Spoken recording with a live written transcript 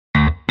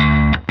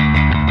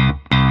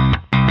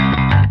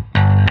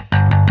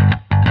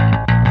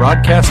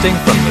broadcasting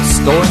from the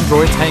Stolen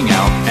Droids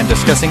Hangout and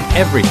discussing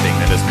everything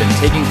that has been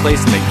taking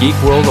place in the geek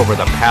world over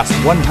the past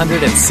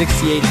 168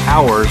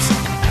 hours.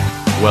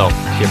 Well,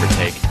 give or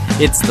take.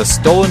 It's the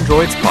Stolen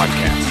Droids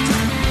Podcast.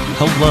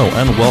 Hello,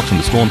 and welcome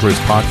to Stolen Droids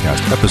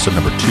Podcast, episode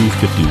number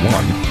 251.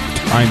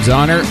 I'm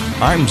Zoner.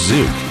 I'm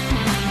Zook.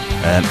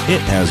 And it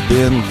has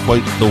been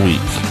quite the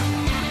week.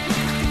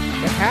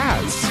 It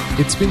has.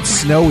 It's been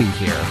snowy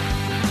here.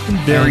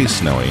 Very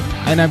snowy.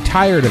 And I'm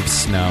tired of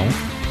snow,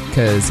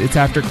 because it's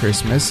after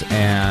Christmas,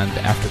 and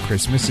after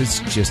Christmas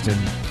it's just a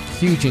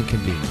huge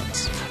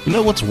inconvenience. You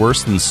know what's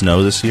worse than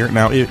snow this year?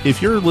 Now,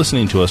 if you're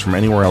listening to us from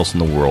anywhere else in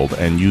the world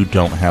and you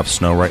don't have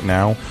snow right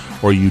now,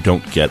 or you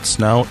don't get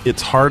snow,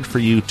 it's hard for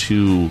you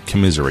to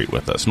commiserate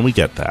with us, and we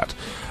get that.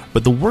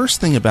 But the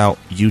worst thing about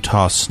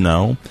Utah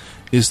snow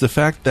is the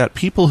fact that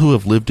people who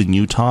have lived in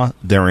Utah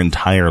their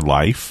entire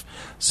life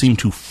seem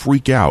to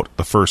freak out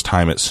the first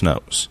time it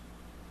snows.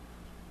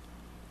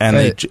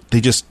 And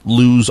they just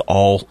lose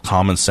all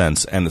common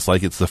sense, and it's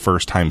like it's the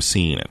first time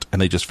seeing it,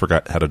 and they just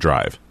forgot how to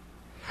drive.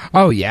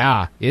 Oh,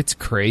 yeah. It's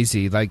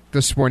crazy. Like,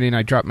 this morning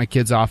I dropped my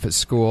kids off at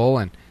school,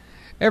 and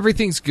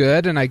everything's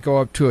good, and I go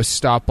up to a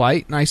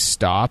stoplight, and I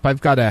stop.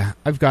 I've got a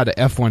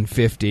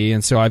F-150,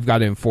 and so I've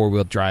got it in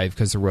four-wheel drive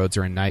because the roads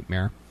are a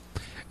nightmare.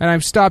 And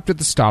I'm stopped at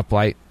the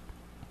stoplight.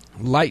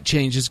 Light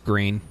changes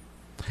green.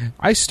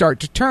 I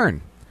start to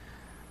turn.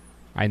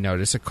 I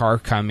notice a car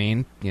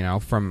coming,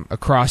 from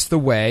across the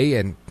way,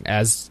 and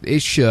as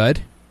it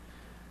should.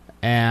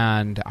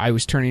 And I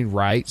was turning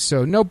right,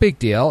 so no big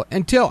deal,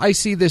 until I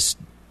see this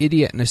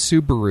idiot in a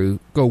Subaru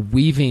go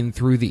weaving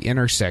through the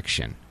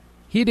intersection.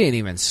 He didn't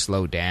even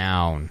slow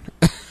down.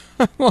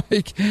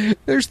 Like,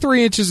 there's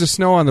 3 inches of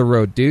snow on the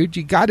road, dude.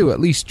 You got to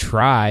at least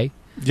try.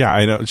 Yeah,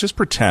 I know. Just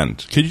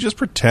pretend. Could you just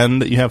pretend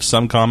that you have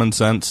some common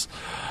sense?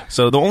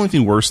 So the only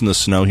thing worse than the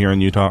snow here in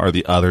Utah are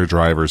the other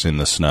drivers in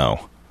the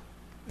snow.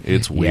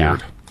 It's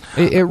weird.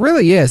 Yeah, it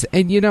really is.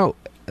 And,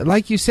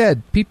 like you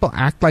said, people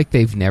act like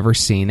they've never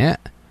seen it.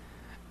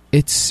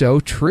 It's so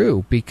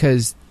true,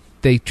 because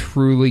they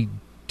truly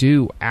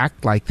do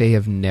act like they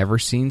have never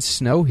seen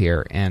snow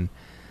here. And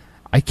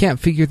I can't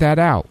figure that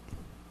out.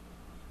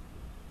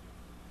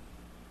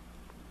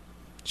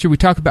 Should we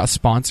talk about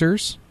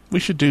sponsors? We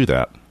should do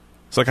that.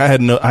 It's like I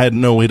had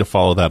no way to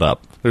follow that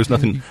up. There's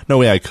no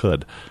way I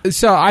could.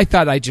 So I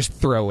thought I'd just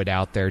throw it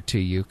out there to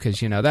you, because,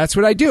 that's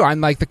what I do. I'm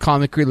like the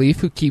comic relief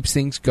who keeps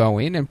things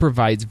going and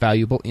provides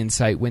valuable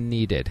insight when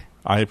needed.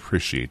 I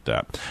appreciate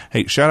that.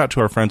 Hey, shout out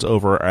to our friends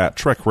over at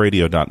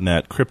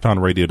TrekRadio.net,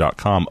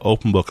 KryptonRadio.com,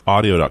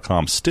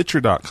 OpenBookAudio.com,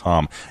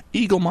 Stitcher.com,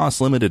 Eagle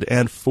Moss Limited,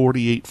 and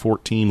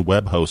 4814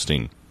 Web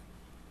Hosting.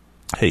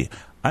 Hey,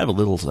 I have a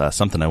little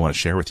something I want to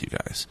share with you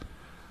guys.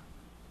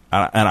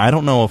 And I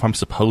don't know if I'm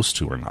supposed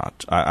to or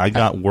not. I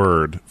got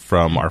word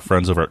from our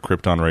friends over at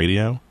Krypton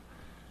Radio.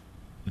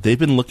 They've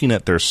been looking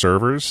at their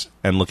servers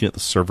and looking at the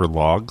server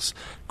logs.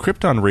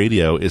 Krypton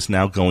Radio is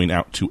now going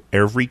out to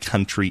every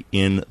country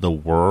in the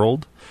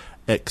world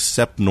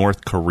except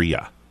North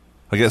Korea.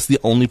 I guess the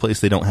only place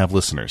they don't have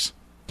listeners.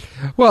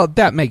 Well,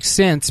 that makes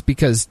sense,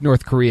 because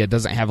North Korea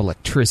doesn't have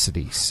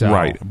electricity. So.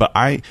 Right, but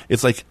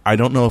it's like I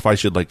don't know if I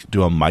should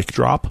do a mic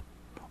drop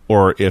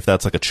or if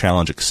that's like a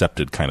challenge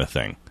accepted kind of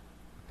thing.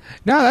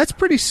 No, that's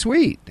pretty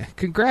sweet.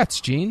 Congrats,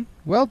 Gene.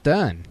 Well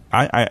done.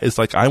 It's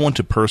like I want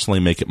to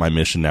personally make it my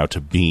mission now to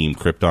beam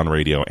Krypton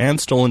Radio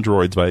and Stolen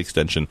Droids by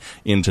extension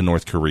into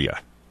North Korea.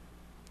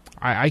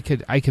 I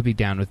could be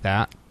down with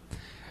that.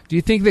 Do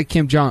you think that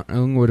Kim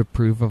Jong-un would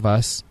approve of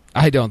us?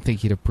 I don't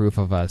think he'd approve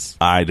of us.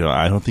 I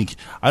don't think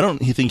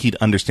he'd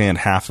understand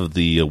half of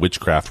the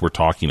witchcraft we're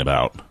talking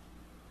about.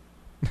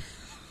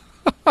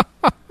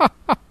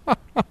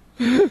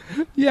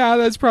 Yeah,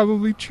 that's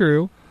probably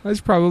true. That's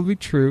probably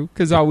true,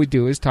 because all we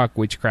do is talk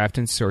witchcraft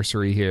and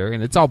sorcery here,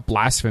 and it's all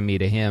blasphemy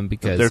to him,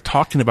 because... They're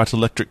talking about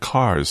electric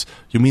cars.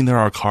 You mean there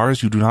are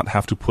cars you do not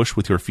have to push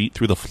with your feet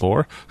through the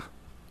floor?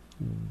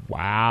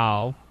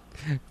 Wow.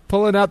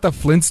 Pulling out the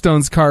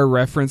Flintstones car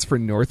reference for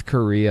North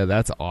Korea.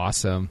 That's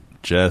awesome.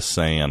 Just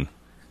saying.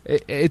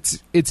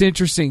 It's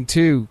interesting,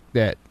 too,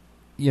 that,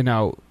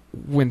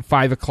 when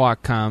 5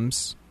 o'clock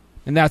comes,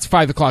 and that's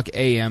 5 o'clock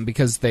a.m.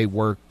 because they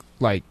work,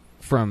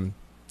 from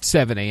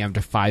 7 a.m.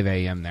 to 5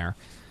 a.m. there.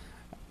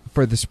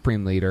 For the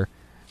Supreme Leader,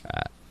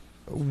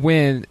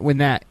 when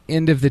that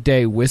end of the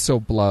day whistle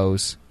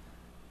blows,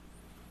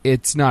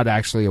 it's not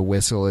actually a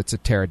whistle; it's a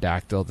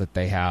pterodactyl that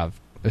they have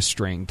a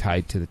string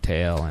tied to the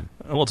tail. And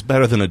well, it's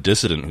better than a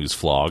dissident who's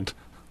flogged.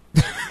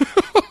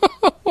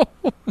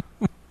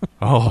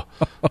 Oh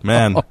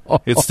man,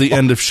 it's the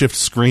end of shift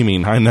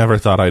screaming. I never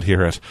thought I'd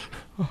hear it.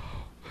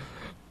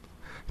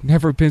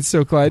 Never been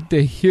so glad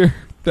to hear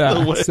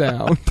that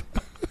sound.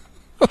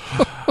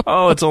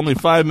 Oh, it's only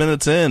 5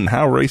 minutes in.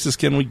 How racist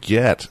can we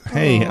get?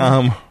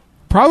 Hey,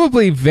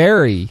 Probably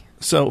very.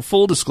 So,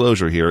 full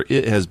disclosure here,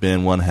 it has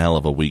been one hell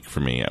of a week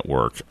for me at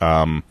work.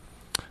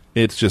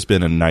 It's just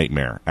been a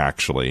nightmare,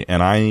 actually.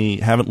 And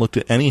I haven't looked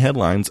at any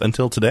headlines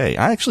until today.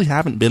 I actually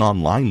haven't been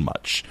online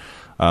much.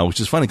 which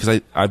is funny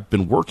because I've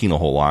been working a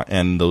whole lot,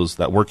 and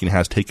that working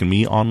has taken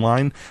me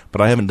online,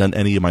 but I haven't done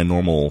any of my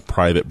normal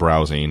private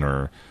browsing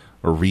or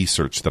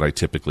research that I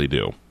typically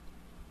do.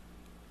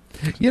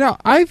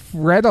 I've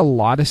read a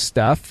lot of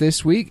stuff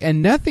this week,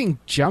 and nothing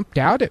jumped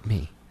out at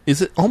me. Is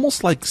it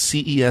almost like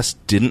CES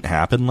didn't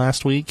happen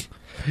last week?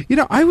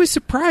 I was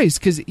surprised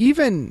because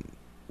even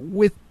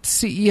with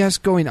CES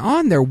going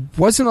on, there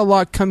wasn't a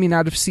lot coming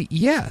out of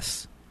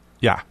CES.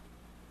 Yeah.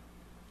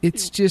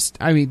 It's just,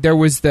 there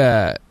was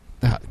the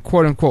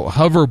quote-unquote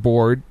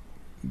hoverboard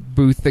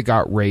booth that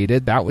got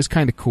raided. That was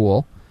kind of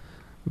cool.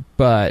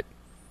 But,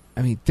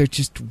 there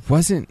just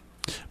wasn't...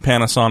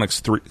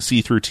 Panasonic's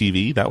see-through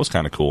TV, that was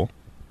kind of cool.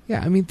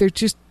 Yeah, there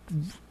just...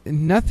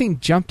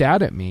 Nothing jumped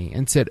out at me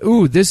and said,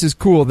 ooh, this is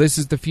cool, this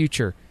is the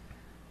future.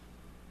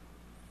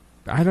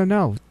 I don't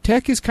know.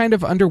 Tech is kind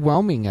of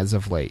underwhelming as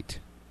of late.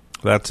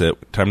 That's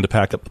it. Time to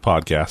pack up the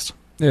podcast.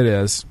 It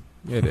is.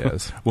 It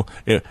is.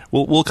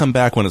 We'll come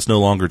back when it's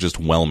no longer just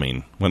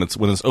whelming. When it's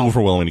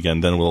overwhelming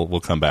again, then we'll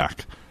come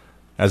back.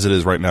 As it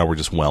is right now, we're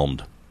just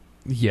whelmed.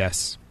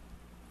 Yes.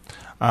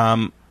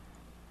 And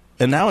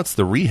now it's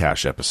the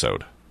rehash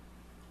episode.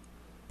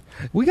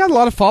 We got a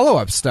lot of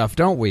follow-up stuff,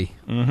 don't we?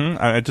 Mm-hmm.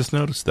 I just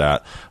noticed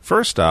that.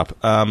 First up,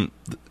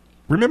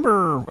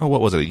 remember, what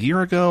was it, a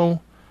year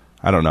ago?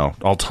 I don't know.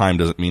 All time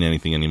doesn't mean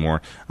anything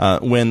anymore.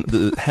 When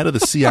the head of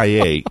the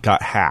CIA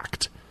got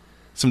hacked,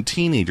 some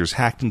teenagers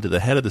hacked into the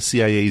head of the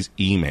CIA's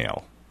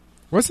email.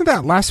 Wasn't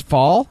that last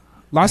fall?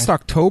 Last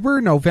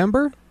October?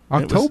 November?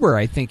 October,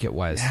 I think it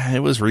was. Yeah, it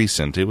was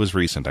recent.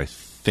 I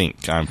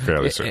think. I'm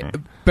fairly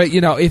certain. But,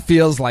 it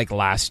feels like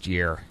last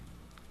year.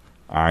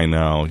 I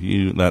know.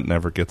 That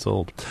never gets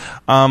old.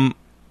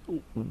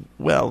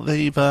 Well,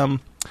 they've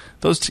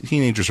those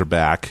teenagers are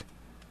back,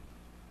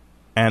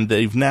 and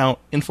they've now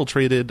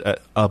infiltrated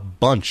a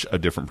bunch of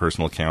different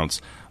personal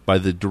accounts by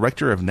the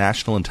Director of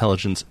National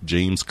Intelligence,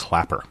 James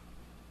Clapper.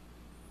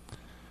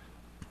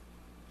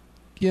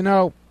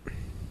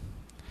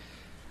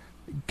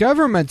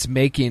 Government's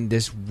making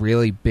this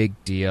really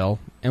big deal,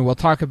 and we'll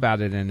talk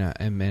about it in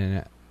a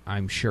minute,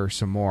 I'm sure,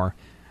 some more,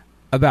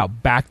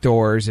 about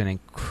backdoors and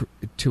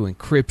to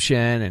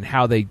encryption and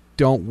how they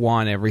don't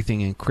want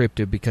everything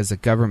encrypted because the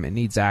government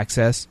needs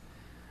access.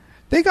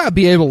 They got to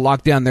be able to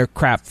lock down their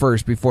crap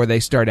first before they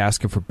start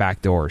asking for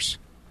backdoors.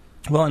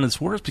 Well, and it's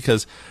worse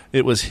because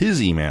it was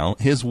his email,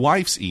 his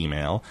wife's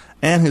email,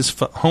 and his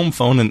home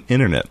phone and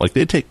internet. Like,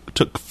 they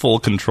took full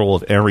control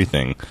of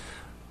everything.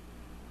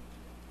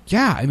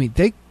 Yeah,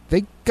 they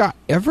got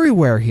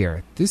everywhere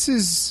here. This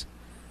is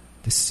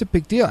a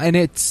big deal, and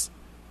it's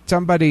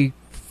somebody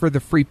for the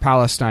Free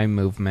Palestine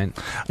movement.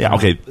 Yeah,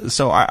 okay,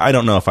 so I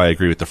don't know if I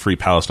agree with the Free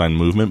Palestine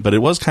movement, but it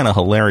was kind of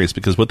hilarious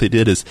because what they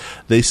did is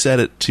they set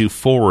it to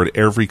forward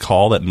every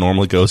call that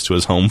normally goes to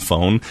his home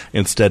phone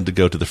instead to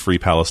go to the Free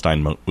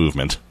Palestine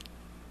movement.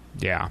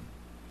 Yeah.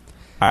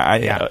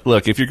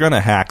 Look, if you're going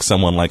to hack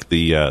someone like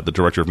the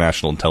Director of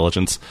National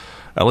Intelligence,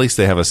 at least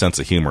they have a sense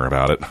of humor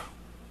about it.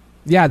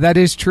 Yeah, that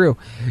is true.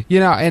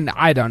 And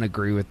I don't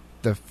agree with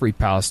the Free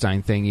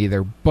Palestine thing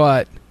either,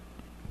 but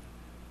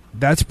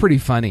that's pretty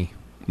funny.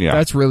 Yeah.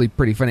 That's really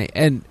pretty funny.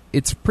 And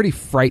it's pretty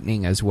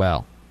frightening as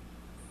well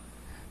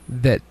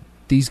that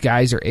these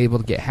guys are able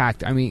to get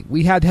hacked.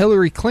 We had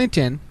Hillary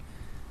Clinton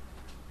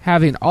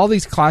having all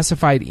these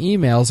classified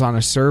emails on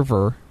a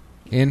server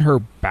in her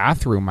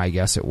bathroom, I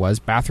guess it was,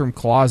 bathroom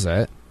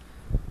closet.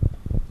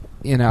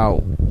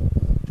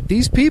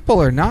 These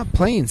people are not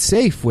playing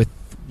safe with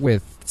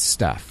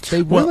stuff.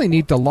 They really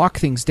need to lock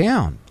things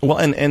down. Well,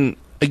 and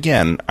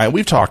again,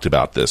 we've talked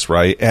about this,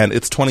 right? And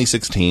it's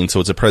 2016, so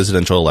it's a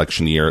presidential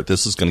election year.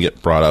 This is going to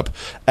get brought up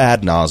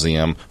ad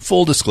nauseum.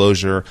 Full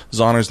disclosure,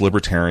 Zahner's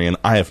libertarian.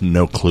 I have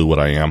no clue what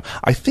I am.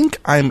 I think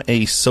I'm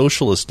a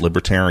socialist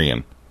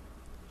libertarian,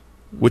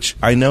 which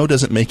I know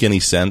doesn't make any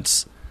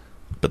sense,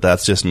 but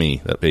that's just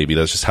me,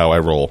 that's just how I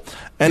roll.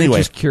 Anyway. You're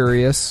just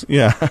curious.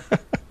 Yeah.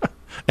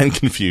 And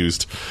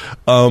confused.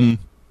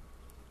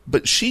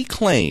 But she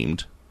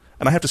claimed,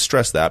 and I have to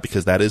stress that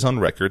because that is on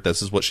record.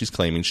 This is what she's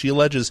claiming. She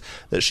alleges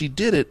that she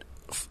did it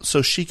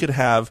so she could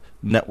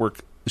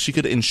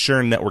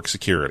ensure network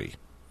security.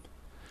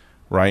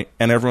 Right?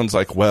 And everyone's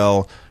like,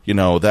 well,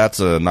 that's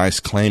a nice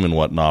claim and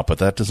whatnot, but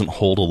that doesn't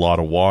hold a lot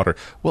of water.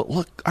 Well,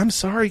 look, I'm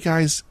sorry,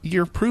 guys.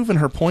 You're proving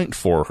her point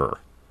for her.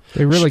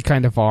 They really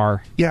kind of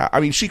are. Yeah,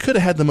 she could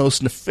have had the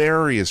most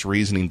nefarious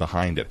reasoning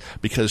behind it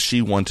because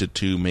she wanted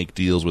to make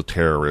deals with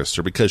terrorists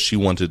or because she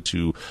wanted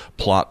to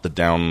plot the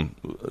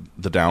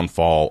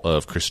downfall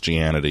of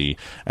Christianity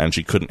and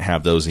she couldn't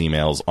have those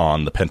emails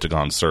on the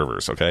Pentagon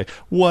servers, okay?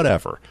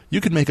 Whatever.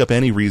 You could make up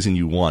any reason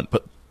you want,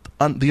 but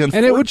the unfortunate...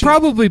 And it would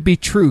probably be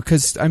true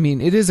because,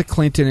 it is a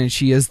Clinton and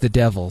she is the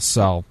devil,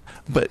 so...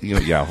 But,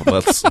 yeah,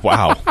 that's...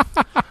 Wow.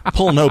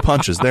 Pull no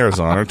punches there,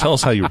 Zahner. Tell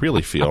us how you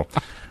really feel.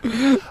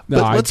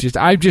 No,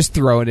 I'm just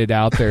throwing it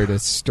out there to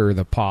stir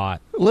the pot.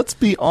 Let's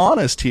be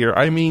honest here.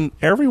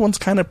 Everyone's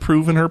kind of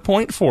proven her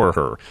point for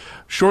her.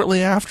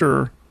 Shortly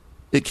after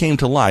it came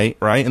to light,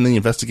 right? And then the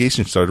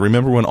investigation started.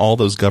 Remember when all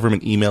those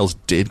government emails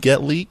did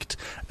get leaked?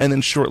 And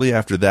then shortly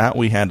after that,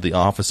 we had the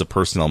Office of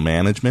Personnel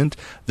Management.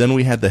 Then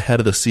we had the head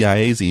of the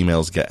CIA's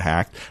emails get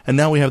hacked. And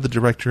now we have the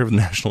Director of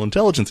National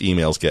Intelligence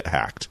emails get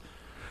hacked.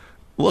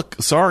 Look,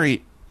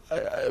 sorry,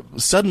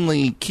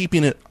 suddenly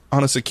keeping it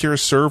on a secure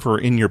server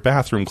in your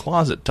bathroom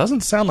closet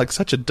doesn't sound like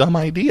such a dumb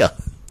idea.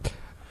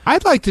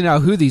 I'd like to know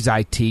who these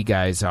IT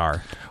guys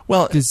are.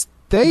 Well, because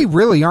they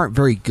really aren't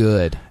very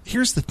good.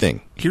 Here's the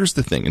thing,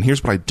 and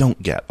here's what I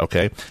don't get,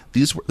 okay?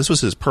 This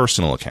was his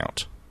personal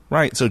account,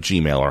 right? So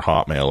Gmail or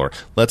Hotmail, or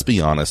let's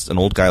be honest, an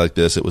old guy like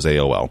this, it was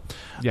AOL.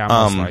 Yeah,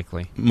 most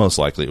likely. Most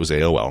likely it was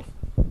AOL.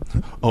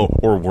 Oh,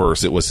 or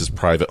worse, it was his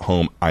private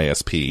home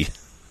ISP.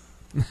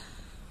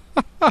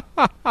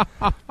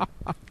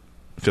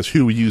 Because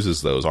who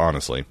uses those,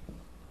 honestly?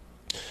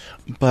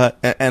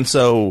 And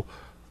so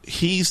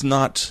he's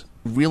not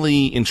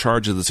really in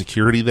charge of the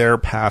security there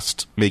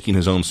past making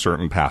his own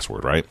certain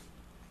password, right?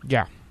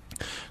 Yeah.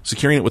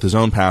 Securing it with his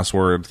own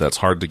password, that's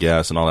hard to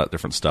guess and all that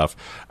different stuff.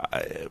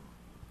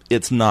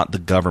 It's not the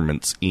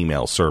government's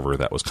email server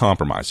that was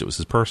compromised. It was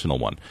his personal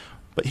one.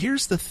 But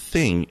here's the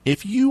thing.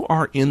 If you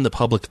are in the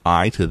public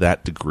eye to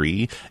that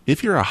degree,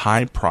 if you're a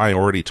high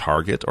priority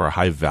target or a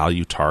high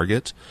value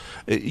target,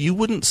 you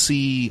wouldn't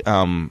see,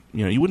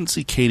 you wouldn't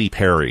see Katy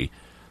Perry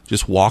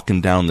just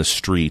walking down the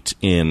street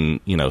in,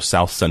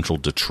 South Central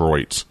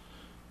Detroit.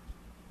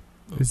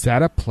 Is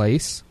that a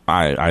place?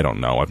 I don't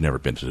know. I've never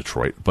been to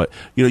Detroit. But,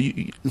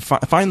 you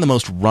find the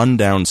most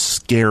rundown,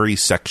 scary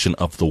section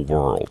of the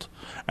world.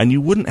 And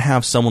you wouldn't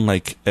have someone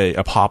like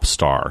a pop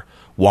star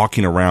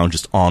walking around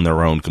just on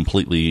their own,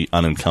 completely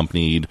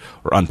unaccompanied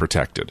or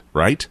unprotected,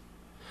 right?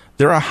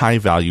 They're a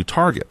high-value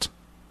target.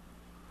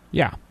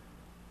 Yeah.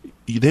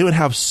 They would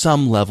have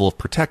some level of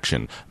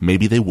protection.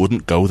 Maybe they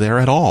wouldn't go there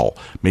at all.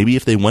 Maybe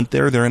if they went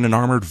there, they're in an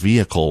armored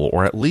vehicle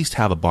or at least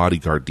have a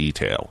bodyguard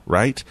detail,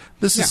 right?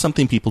 This is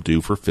something people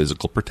do for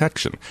physical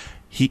protection.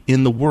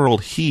 In the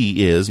world,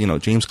 he is,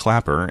 James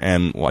Clapper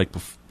and like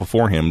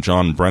before him,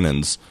 John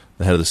Brennan's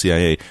the head of the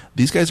CIA.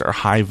 These guys are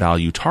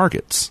high-value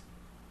targets.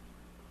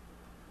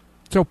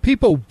 So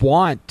people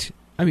want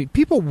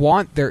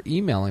their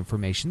email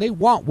information. They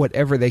want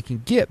whatever they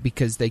can get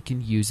because they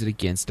can use it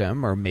against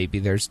them, or maybe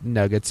there's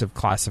nuggets of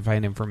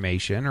classified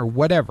information or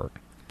whatever.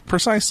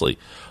 Precisely.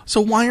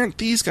 So why aren't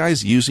these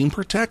guys using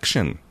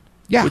protection?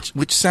 Yeah.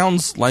 Which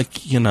sounds like,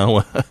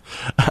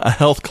 a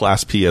health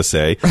class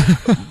PSA.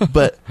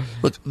 But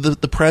look,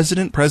 the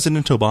President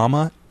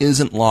Obama,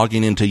 isn't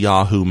logging into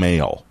Yahoo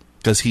Mail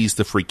because he's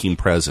the freaking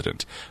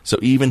president. So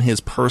even his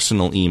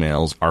personal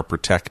emails are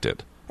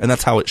protected. And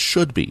that's how it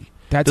should be.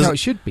 That's how it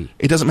should be.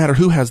 It doesn't matter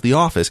who has the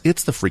office.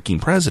 It's the freaking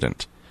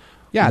president.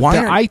 Yeah,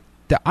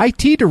 the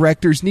IT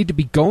directors need to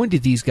be going to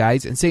these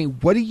guys and saying,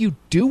 what are you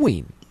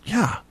doing?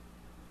 Yeah.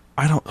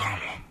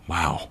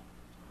 Wow.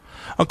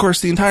 Of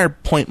course, the entire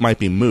point might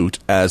be moot,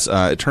 as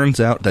it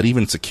turns out that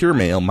even secure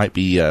mail might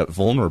be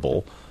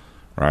vulnerable,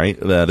 right?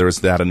 There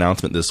was that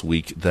announcement this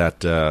week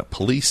that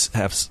police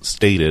have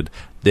stated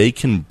they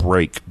can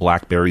break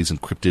BlackBerry's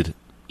encrypted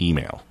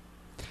email.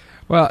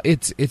 Well,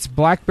 it's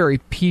BlackBerry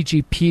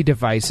PGP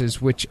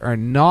devices, which are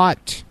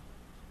not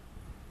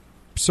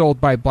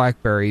sold by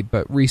BlackBerry,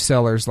 but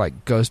resellers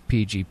like Ghost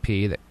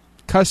PGP that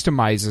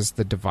customizes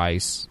the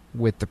device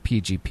with the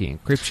PGP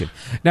encryption.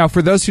 Now,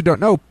 for those who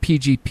don't know,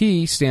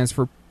 PGP stands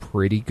for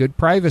pretty good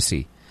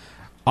privacy.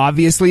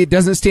 Obviously, it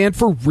doesn't stand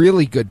for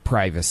really good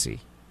privacy.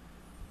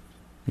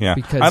 Yeah,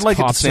 I'd like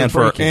it to stand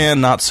for and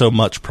not so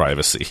much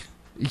privacy.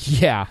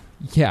 Yeah,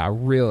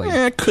 really.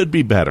 It could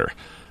be better.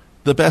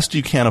 The best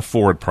you can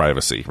afford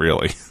privacy,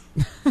 really.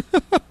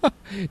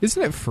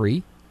 Isn't it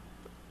free?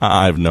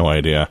 I have no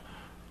idea.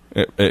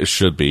 It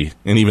should be.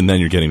 And even then,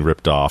 you're getting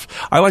ripped off.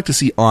 I like to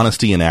see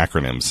honesty in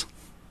acronyms.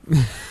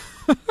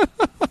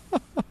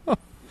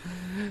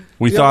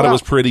 We thought it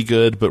was pretty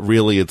good, but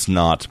really it's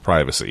not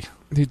privacy.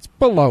 It's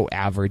below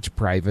average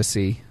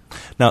privacy.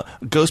 Now,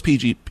 Ghost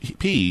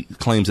PGP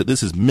claims that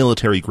this is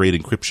military-grade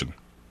encryption,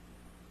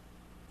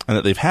 and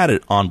that they've had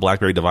it on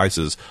BlackBerry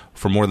devices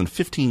for more than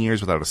 15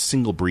 years without a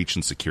single breach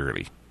in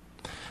security.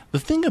 The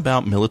thing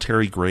about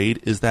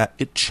military-grade is that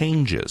it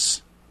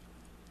changes.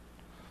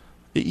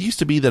 It used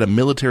to be that a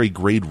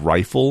military-grade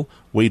rifle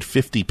weighed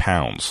 50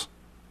 pounds.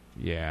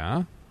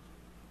 Yeah.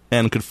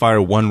 And could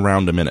fire 1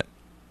 round a minute.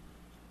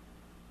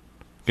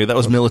 Okay, that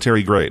was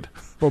military-grade.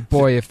 Well,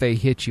 boy, if they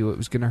hit you, it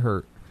was going to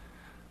hurt.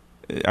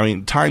 I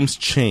mean, times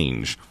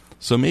change.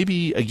 So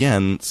maybe,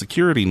 again,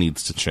 security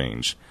needs to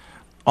change.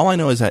 All I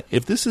know is that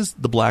if this is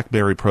the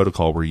BlackBerry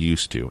protocol we're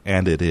used to,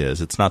 and it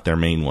is, it's not their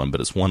main one,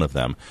 but it's one of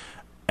them,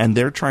 and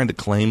they're trying to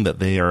claim that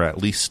they are at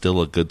least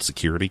still a good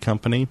security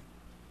company,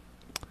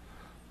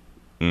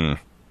 no,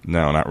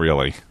 not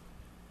really.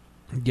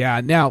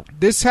 Yeah, now,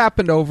 this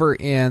happened over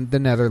in the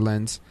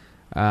Netherlands.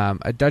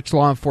 A Dutch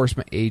law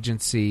enforcement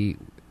agency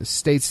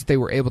states that they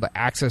were able to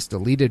access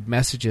deleted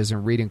messages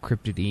and read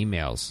encrypted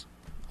emails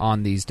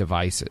on these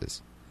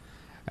devices.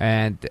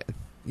 And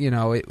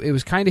it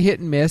was kind of hit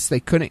and miss. They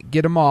couldn't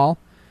get them all.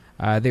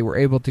 They were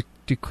able to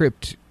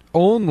decrypt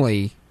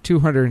only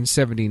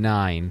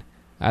 279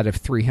 out of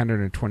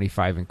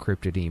 325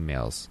 encrypted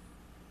emails.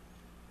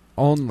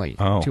 Only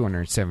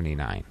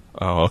 279.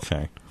 Oh,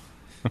 okay.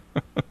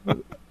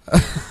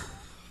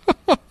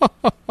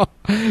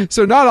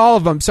 So not all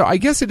of them. So I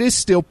guess it is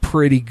still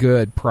pretty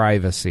good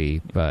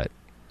privacy, but...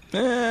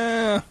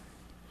 not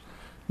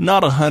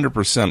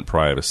 100%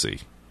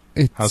 privacy.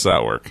 How's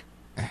that work?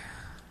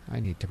 I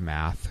need to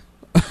math.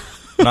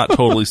 Not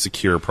totally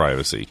secure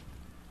privacy.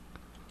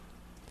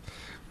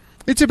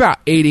 It's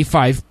about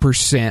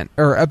 85%,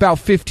 or about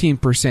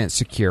 15%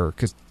 secure,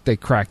 because they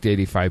cracked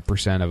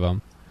 85% of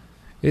them.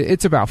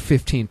 It's about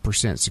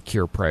 15%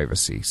 secure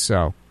privacy.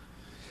 So,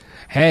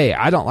 hey,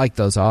 I don't like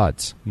those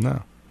odds.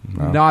 No.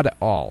 Not at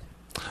all.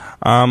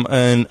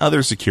 And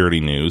other security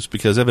news,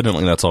 because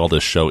evidently that's all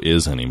this show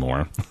is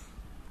anymore.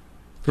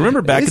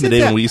 Remember back in the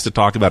day when we used to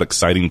talk about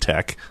exciting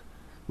tech?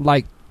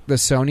 Like the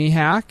Sony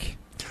hack?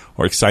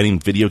 Or exciting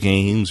video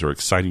games, or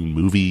exciting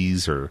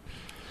movies, or...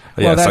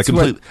 Well, yes,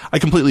 I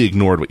completely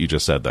ignored what you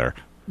just said there.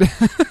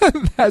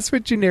 That's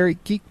what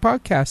Generic Geek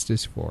Podcast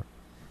is for.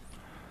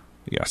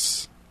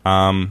 Yes.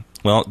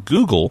 Well,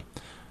 Google,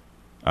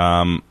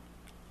 a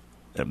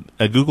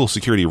Google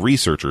security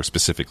researcher,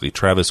 specifically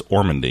Travis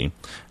Ormandy,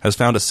 has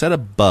found a set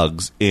of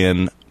bugs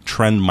in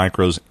Trend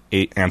Micro's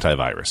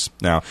antivirus.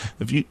 Now,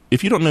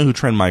 if you don't know who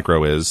Trend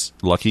Micro is,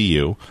 lucky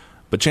you,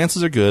 but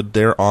chances are good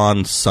they're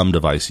on some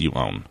device you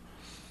own.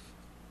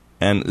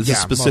 And this is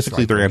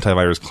specifically their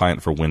antivirus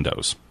client for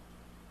Windows.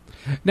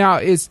 Now,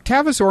 is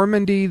Travis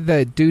Ormandy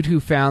the dude who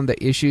found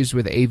the issues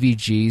with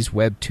AVG's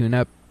web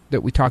tune-up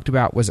that we talked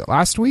about? Was it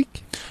last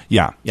week?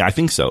 Yeah, I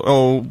think so.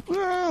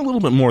 A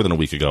little bit more than a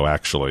week ago,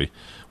 actually.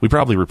 We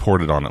probably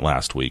reported on it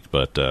last week,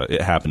 but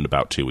it happened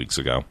about 2 weeks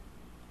ago.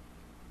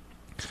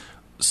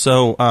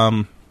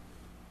 So,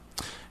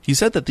 he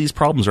said that these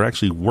problems are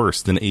actually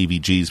worse than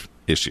AVG's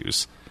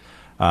issues.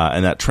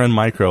 And that Trend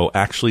Micro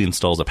actually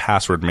installs a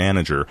password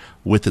manager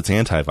with its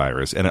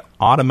antivirus, and it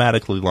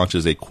automatically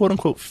launches a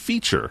quote-unquote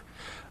feature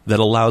that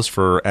allows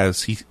for,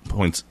 as he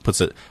puts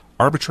it,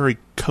 arbitrary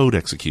code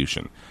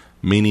execution,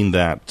 meaning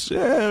that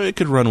it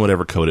could run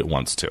whatever code it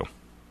wants to.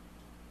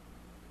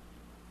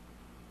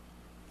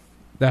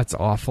 That's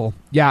awful.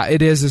 Yeah,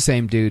 it is the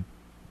same dude.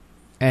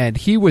 And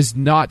he was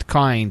not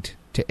kind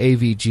to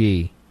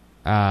AVG.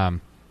 And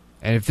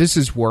if this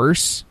is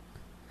worse...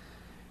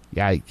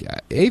 Yeah,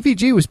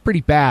 AVG was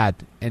pretty bad,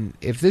 and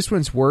if this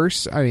one's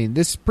worse, I mean,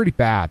 this is pretty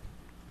bad.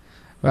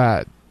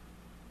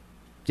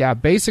 Yeah,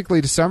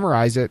 basically to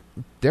summarize it,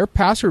 their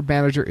password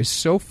manager is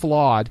so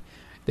flawed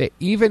that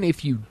even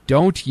if you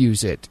don't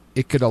use it,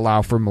 it could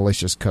allow for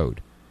malicious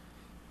code.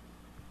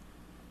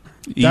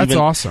 That's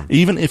awesome.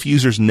 Even if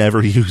users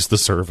never use the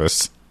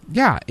service.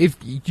 Yeah, if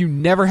you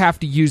never have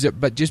to use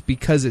it, but just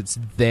because it's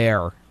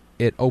there,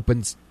 it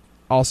opens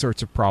all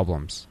sorts of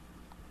problems.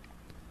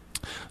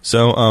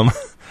 So,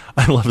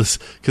 I love this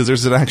because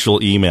there's an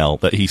actual email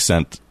that he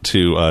sent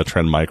to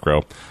Trend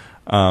Micro,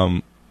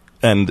 and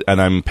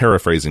I'm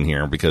paraphrasing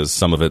here because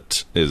some of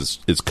it is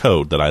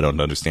code that I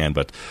don't understand.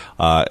 But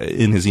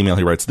in his email,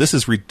 he writes, "This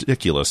is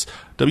ridiculous.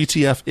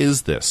 WTF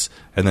is this?"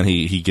 And then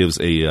he gives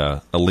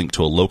a link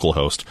to a local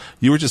host.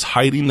 You were just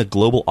hiding the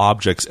global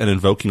objects and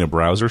invoking a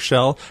browser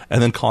shell,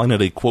 and then calling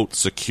it a quote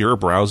secure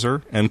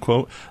browser end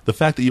quote. The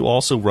fact that you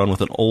also run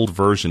with an old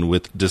version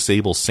with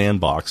disable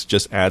sandbox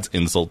just adds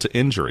insult to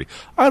injury.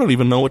 I don't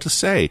even know what to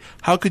say.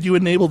 How could you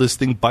enable this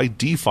thing by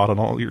default on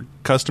all your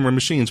customer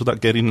machines without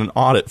getting an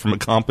audit from a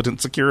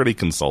competent security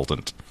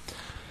consultant?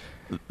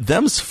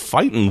 Them's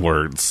fighting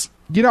words.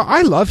 You know,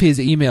 I love his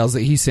emails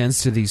that he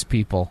sends to these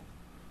people.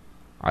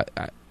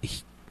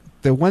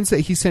 The ones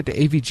that he sent to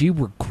AVG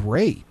were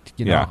great.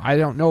 You know, I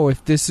don't know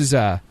if this is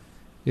a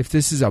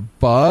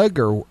bug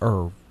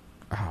or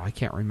I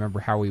can't remember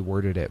how he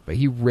worded it, but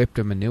he ripped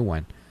him a new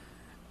one.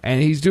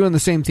 And he's doing the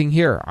same thing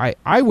here.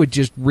 I would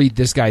just read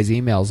this guy's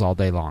emails all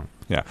day long.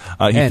 Yeah.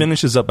 He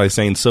finishes up by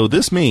saying, "So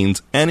this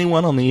means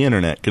anyone on the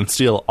internet can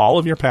steal all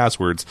of your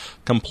passwords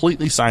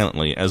completely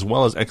silently, as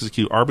well as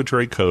execute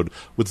arbitrary code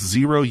with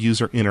zero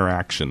user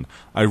interaction.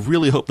 I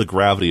really hope the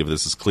gravity of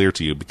this is clear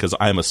to you because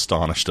I am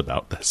astonished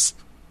about this."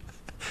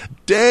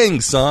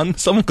 Dang, son.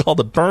 Someone called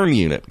the burn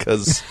unit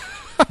because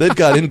they've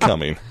got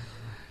incoming.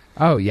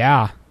 Oh,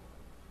 yeah.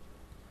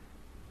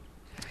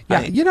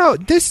 Yeah, you know,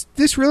 this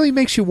really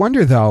makes you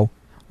wonder, though.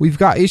 We've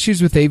got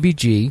issues with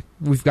AVG.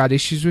 We've got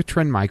issues with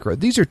Trend Micro.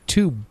 These are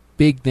two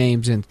big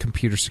names in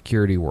computer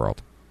security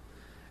world.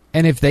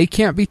 And if they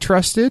can't be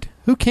trusted,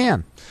 who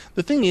can?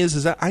 The thing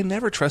is that I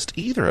never trust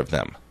either of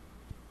them.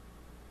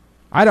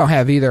 I don't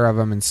have either of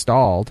them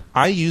installed.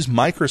 I use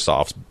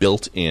Microsoft's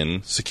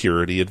built-in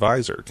Security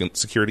Advisor,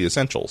 Security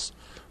Essentials,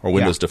 or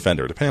Windows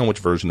Defender. Depending on which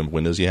version of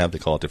Windows you have, they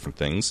call it different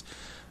things.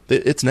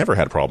 It's never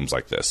had problems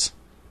like this.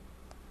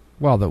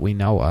 Well, that we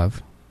know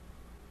of.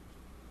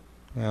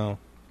 Well,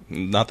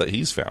 not that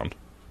he's found.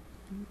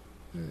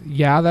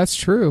 Yeah, that's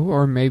true.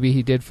 Or maybe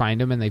he did find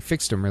them and they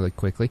fixed them really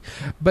quickly.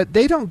 But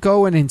they don't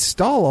go and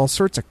install all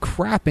sorts of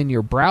crap in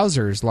your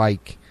browsers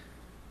like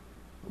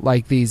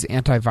these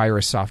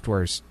antivirus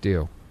softwares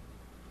do.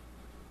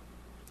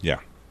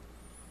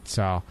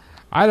 So,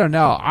 I don't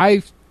know.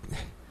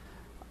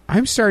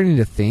 I'm starting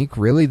to think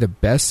really the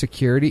best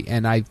security,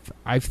 and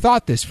I've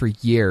thought this for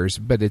years,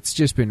 but it's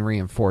just been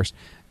reinforced.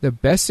 The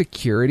best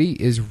security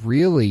is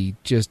really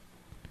just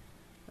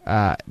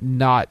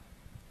not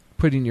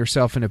putting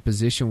yourself in a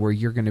position where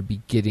you're going to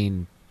be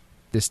getting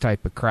this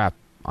type of crap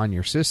on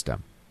your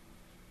system.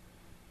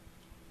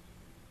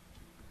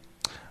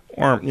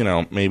 Or,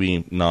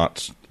 maybe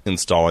not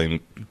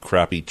installing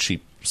crappy,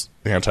 cheap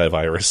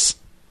antivirus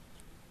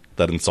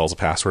that installs a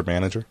password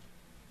manager.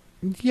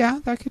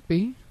 Yeah, that could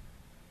be.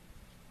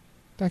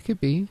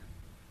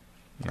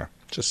 Yeah,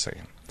 just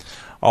saying.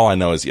 All I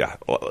know is,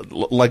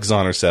 like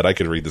Zoner said, I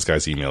could read this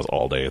guy's emails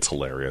all day. It's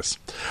hilarious.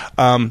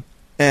 And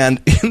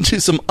into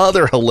some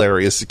other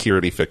hilarious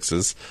security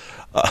fixes.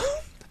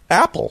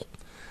 Apple.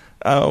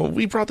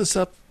 We brought this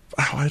up.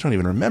 I don't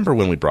even remember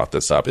when we brought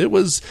this up. It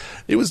was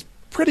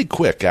pretty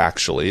quick,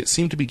 actually. It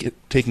seemed to be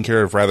taken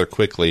care of rather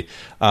quickly.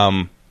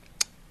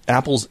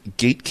 Apple's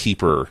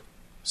Gatekeeper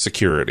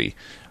security,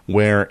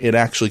 where it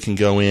actually can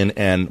go in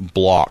and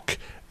block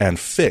and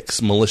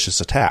fix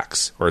malicious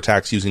attacks or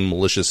attacks using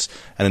malicious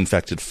and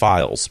infected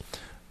files.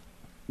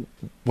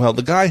 Well,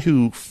 the guy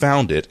who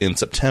found it in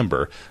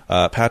September,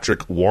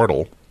 Patrick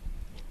Wardle,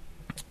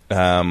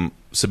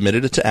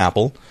 submitted it to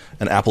Apple,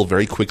 and Apple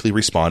very quickly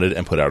responded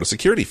and put out a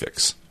security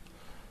fix.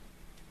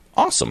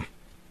 Awesome,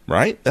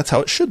 right? That's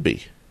how it should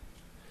be.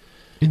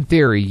 In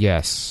theory,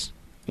 yes.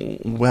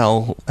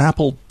 Well,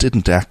 Apple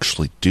didn't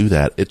actually do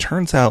that. It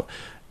turns out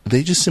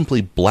they just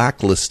simply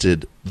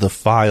blacklisted the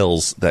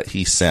files that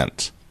he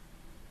sent.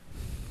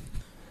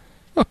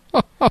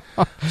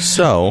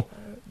 So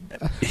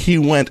he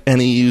went and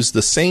he used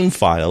the same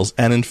files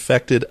and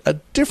infected a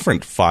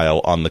different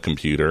file on the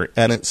computer,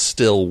 and it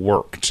still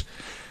worked.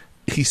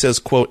 He says,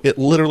 quote, "It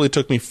literally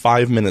took me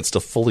 5 minutes to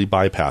fully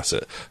bypass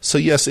it. So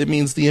yes, it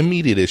means the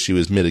immediate issue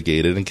is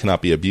mitigated and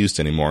cannot be abused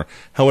anymore.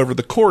 However,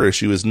 the core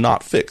issue is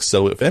not fixed.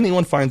 So if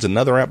anyone finds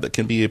another app that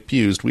can be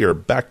abused, we are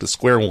back to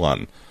square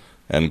one."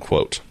 End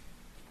quote.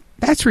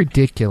 That's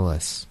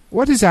ridiculous.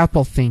 What is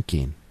Apple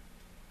thinking?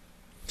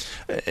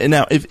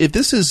 Now, if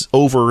this is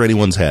over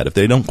anyone's head, if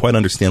they don't quite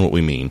understand what we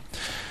mean,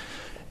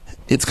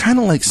 it's kind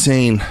of like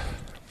saying,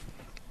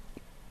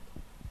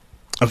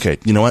 okay,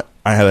 you know what?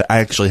 I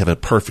actually have a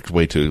perfect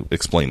way to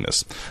explain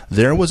this.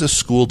 There was a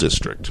school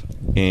district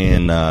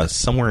in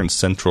somewhere in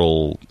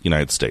central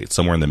United States,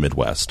 somewhere in the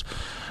Midwest,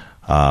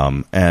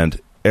 and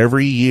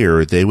every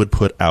year they would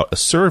put out a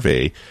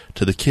survey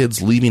to the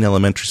kids leaving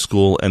elementary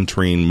school,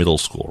 entering middle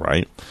school,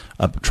 right?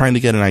 Trying to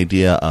get an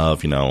idea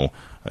of,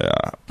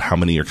 how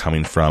many are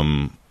coming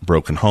from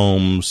broken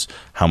homes,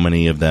 how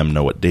many of them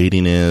know what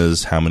dating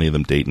is, how many of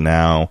them date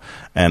now,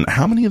 and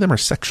how many of them are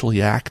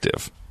sexually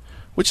active.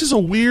 Which is a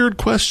weird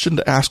question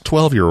to ask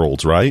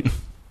 12-year-olds, right?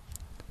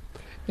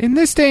 In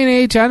this day and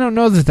age, I don't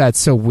know that that's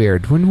so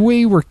weird. When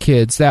we were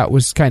kids, that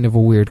was kind of a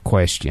weird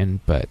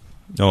question, but...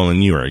 Oh,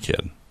 when you were a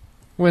kid.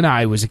 When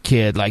I was a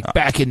kid,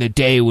 back in the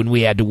day when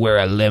we had to wear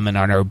a lemon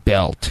on our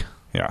belt.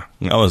 Yeah,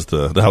 that was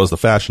the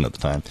fashion at the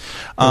time.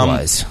 It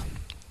was.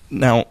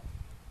 Now,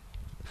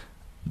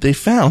 they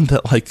found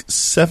that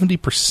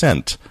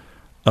 70%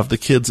 of the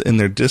kids in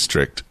their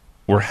district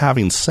were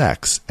having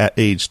sex at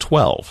age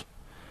 12.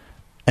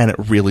 And it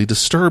really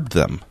disturbed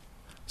them.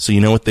 So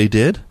you know what they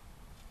did?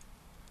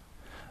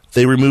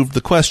 They removed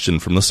the question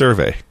from the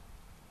survey.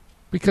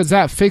 Because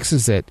that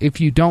fixes it.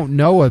 If you don't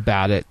know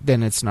about it,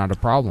 then it's not a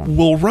problem.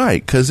 Well,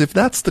 right, because if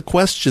that's the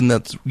question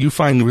that you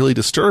find really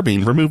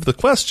disturbing, remove the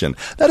question.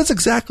 That is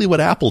exactly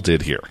what Apple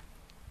did here.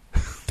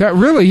 That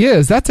really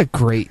is. That's a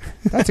great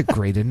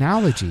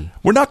analogy.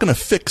 We're not going to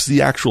fix the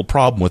actual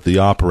problem with the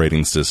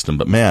operating system,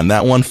 but man,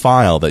 that one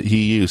file that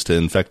he used to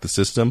infect the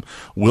system,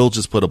 we'll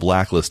just put a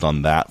blacklist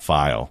on that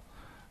file.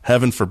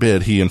 Heaven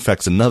forbid he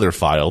infects another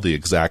file the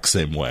exact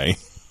same way.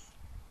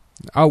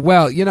 Oh,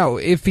 well,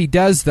 if he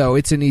does, though,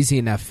 it's an easy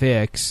enough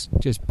fix.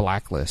 Just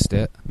blacklist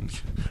it.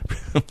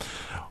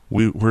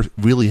 We're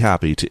really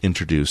happy to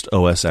introduce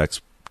OS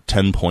X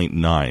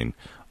 10.9.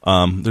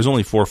 There's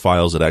only 4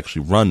 files that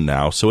actually run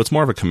now, so it's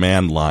more of a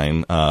command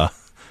line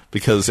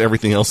because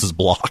everything else is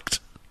blocked.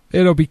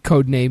 It'll be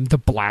codenamed the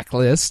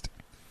Blacklist.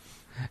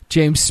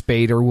 James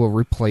Spader will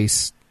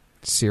replace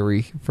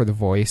Siri for the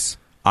voice.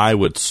 I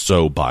would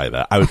so buy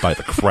that. I would buy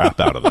the crap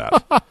out of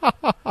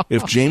that.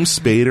 If James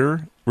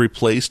Spader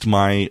replaced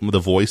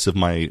the voice of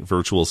my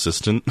virtual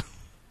assistant...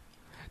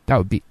 That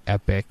would be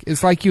epic.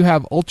 It's like you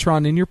have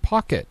Ultron in your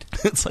pocket.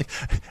 It's like,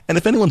 and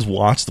if anyone's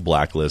watched The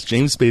Blacklist,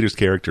 James Spader's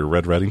character,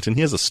 Red Reddington,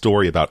 he has a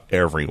story about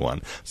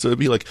everyone. So it'd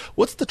be like,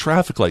 what's the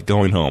traffic like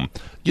going home?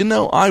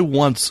 I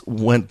once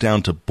went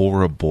down to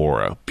Bora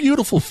Bora.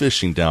 Beautiful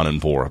fishing down in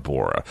Bora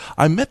Bora.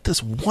 I met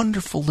this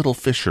wonderful little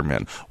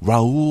fisherman,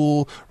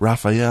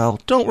 Raphael,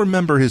 don't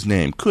remember his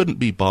name, couldn't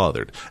be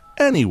bothered.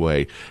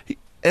 Anyway,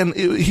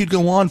 he'd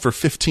go on for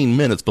 15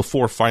 minutes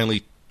before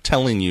finally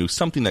telling you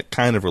something that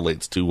kind of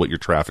relates to what your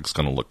traffic's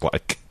going to look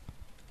like.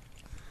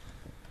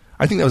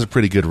 I think that was a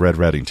pretty good Red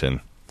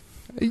Reddington.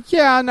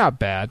 Yeah, not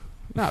bad.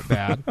 Not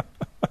bad.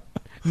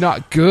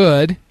 Not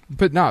good,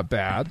 but not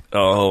bad.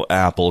 Oh,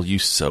 Apple, you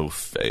so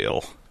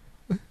fail.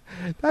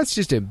 That's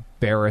just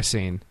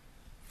embarrassing.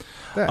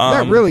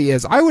 That really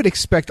is. I would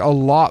expect a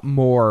lot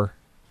more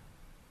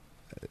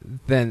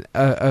than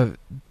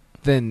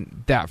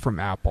that from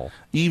Apple.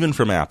 Even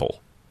from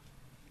Apple.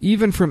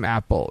 Even from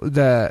Apple,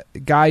 the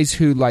guys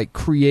who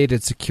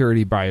created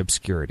security by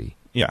obscurity.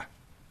 Yeah,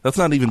 that's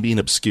not even being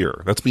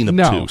obscure. That's being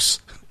obtuse.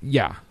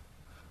 No.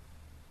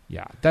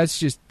 Yeah. That's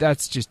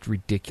just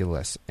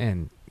ridiculous.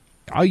 And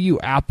all you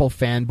Apple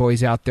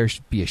fanboys out there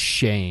should be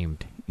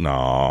ashamed.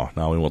 No,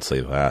 we won't say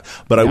that.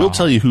 But I will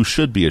tell you who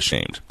should be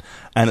ashamed.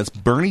 And it's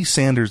Bernie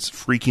Sanders'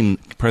 freaking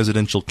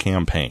presidential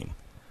campaign.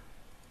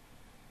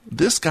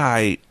 This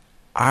guy,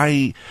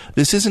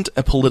 this isn't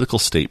a political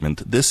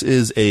statement. This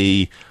is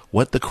a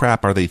what the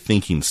crap are they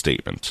thinking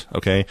statement,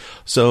 okay?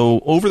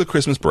 So over the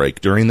Christmas break,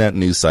 during that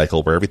news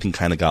cycle where everything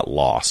kind of got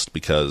lost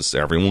because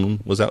everyone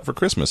was out for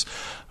Christmas,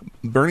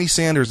 Bernie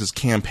Sanders'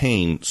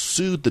 campaign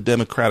sued the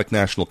Democratic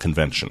National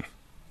Convention,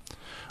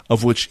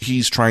 of which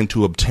he's trying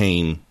to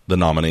obtain the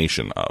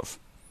nomination of.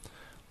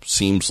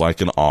 Seems like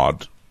an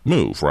odd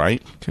move,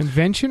 right?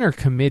 Convention or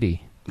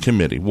committee?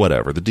 Committee,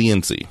 whatever, the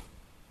DNC.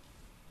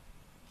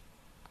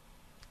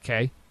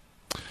 Okay.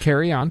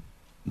 Carry on.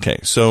 Okay,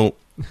 so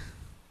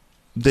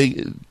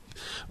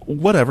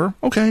whatever.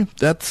 Okay,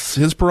 that's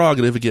his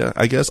prerogative,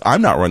 I guess.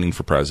 I'm not running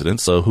for president,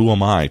 so who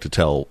am I to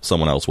tell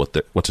someone else what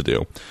to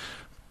do?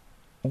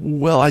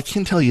 Well, I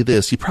can tell you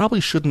this. You probably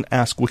shouldn't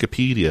ask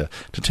Wikipedia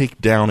to take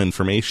down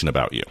information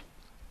about you.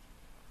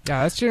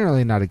 Yeah, that's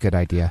generally not a good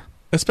idea.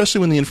 Especially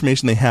when the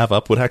information they have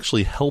up would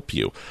actually help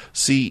you.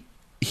 See,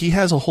 he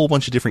has a whole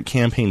bunch of different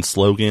campaign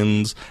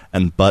slogans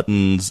and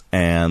buttons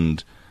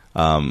and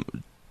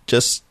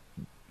just,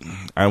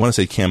 I want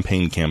to say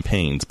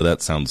campaigns, but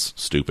that sounds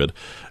stupid.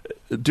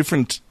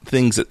 Different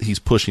things that he's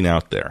pushing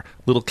out there.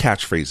 Little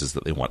catchphrases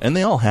that they want. And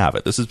they all have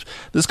it.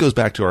 This goes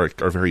back to our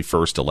very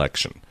first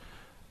election.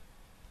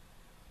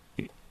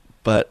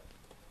 But,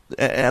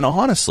 and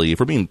honestly, if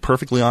we're being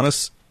perfectly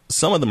honest,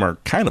 some of them are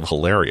kind of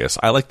hilarious.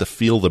 I like the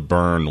Feel the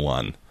Burn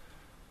one.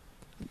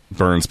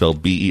 Burn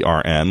spelled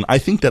B-E-R-N. I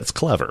think that's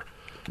clever.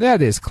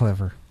 That is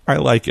clever. I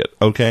like it,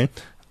 okay?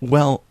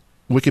 Well,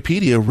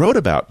 Wikipedia wrote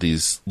about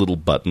these little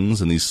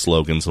buttons and these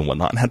slogans and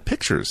whatnot and had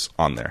pictures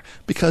on there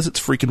because it's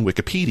freaking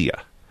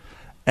Wikipedia.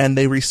 And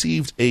they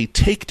received a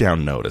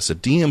takedown notice, a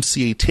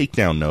DMCA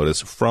takedown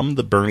notice from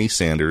the Bernie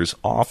Sanders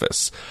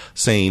office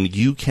saying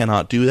you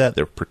cannot do that.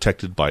 They're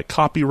protected by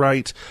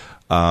copyright.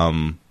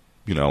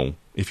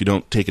 If you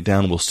don't take it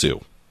down, we'll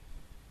sue.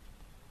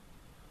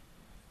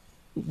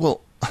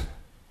 Well,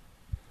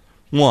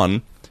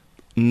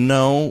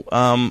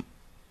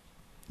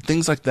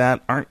 things like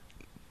that aren't,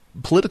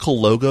 political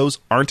logos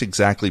aren't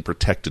exactly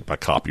protected by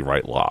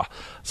copyright law.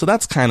 So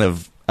that's kind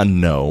of a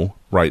no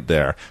right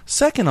there.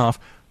 Second off,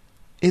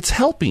 it's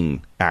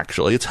helping,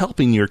 actually. It's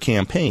helping your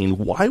campaign.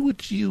 Why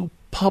would you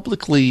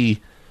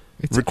publicly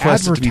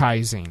request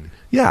advertising? It to be,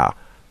 yeah.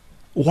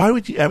 Why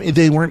would you? I mean,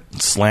 they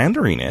weren't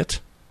slandering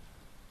it.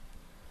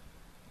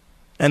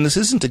 And this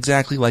isn't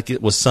exactly like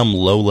it was some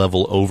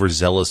low-level,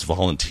 overzealous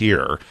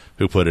volunteer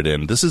who put it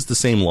in. This is the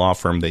same law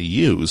firm they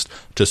used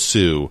to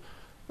sue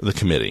the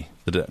committee,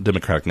 the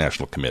Democratic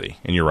National Committee.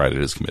 And you're right,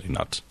 it is committee,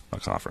 not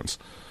conference.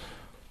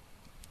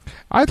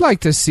 I'd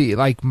like to see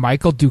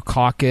Michael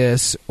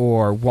Dukakis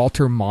or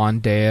Walter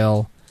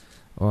Mondale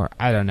or,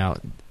 I don't know,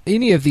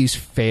 any of these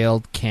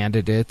failed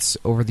candidates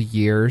over the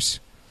years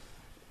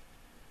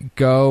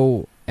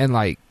go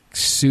and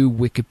sue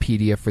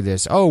Wikipedia for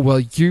this. Oh, well,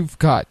 you've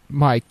got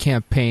my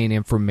campaign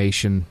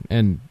information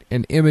and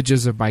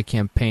images of my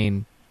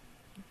campaign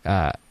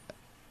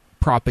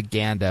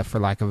propaganda, for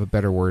lack of a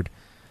better word,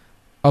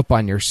 up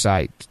on your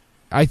site.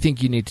 I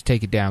think you need to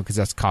take it down because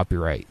that's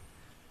copyright.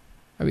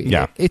 I mean,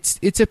 yeah.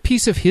 It's a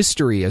piece of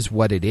history is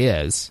what it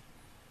is.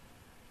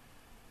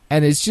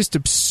 And it's just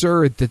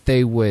absurd that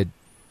they would...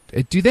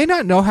 Do they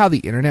not know how the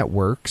internet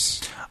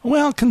works?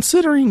 Well,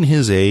 considering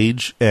his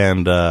age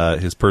and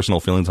his personal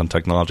feelings on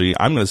technology,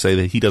 I'm going to say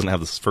that he doesn't have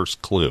the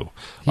first clue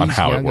on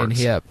how it works.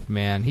 He's young and hip,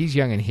 man. He's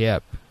young and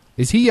hip.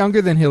 Is he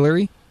younger than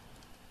Hillary?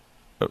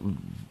 I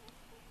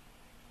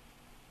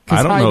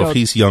don't know if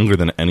he's younger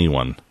than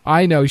anyone.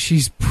 I know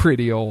she's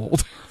pretty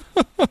old.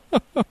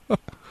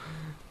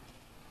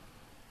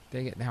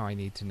 Dang it, now I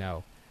need to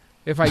know.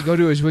 If I go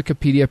to his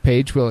Wikipedia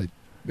page, will it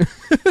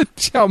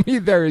tell me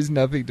there is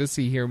nothing to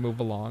see here? Move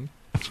along.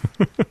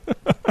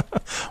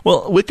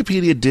 Well,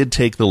 Wikipedia did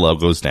take the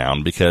logos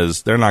down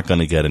because they're not going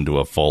to get into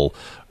a full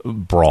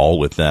brawl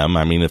with them.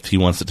 I mean, if he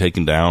wants to take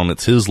them down,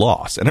 it's his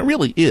loss. And it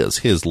really is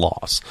his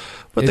loss.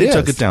 But they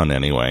took it down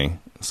anyway.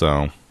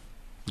 So,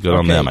 good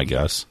on them, I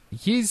guess.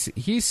 He's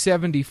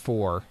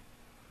 74.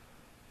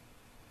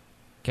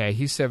 Okay,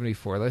 he's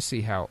 74. Let's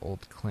see how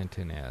old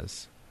Clinton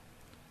is.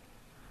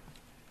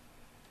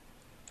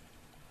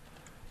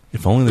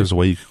 If only there's a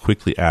way you could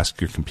quickly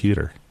ask your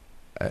computer.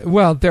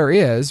 Well, there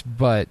is,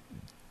 but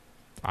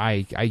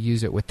I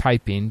use it with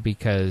typing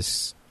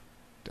because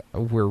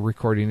we're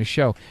recording a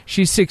show.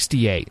 She's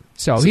 68,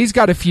 so he's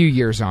got a few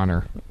years on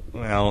her.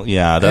 Well,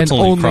 yeah, that's And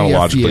only only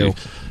chronologically. a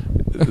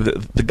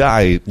The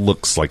guy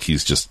looks like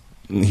he's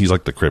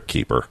like the Crypt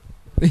Keeper.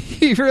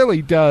 He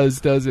really does,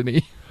 doesn't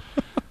he?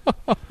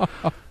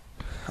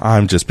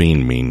 I'm just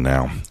being mean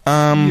now.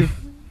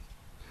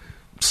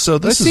 So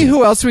Let's see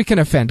who else we can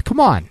offend. Come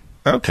on.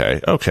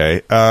 Okay.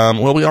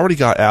 Well, we already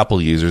got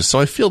Apple users, so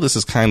I feel this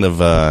is kind of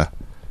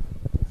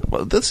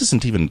well, this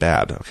isn't even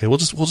bad. Okay, we'll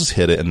just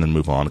hit it and then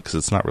move on because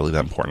it's not really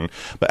that important.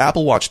 But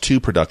Apple Watch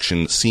 2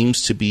 production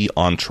seems to be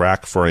on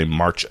track for a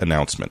March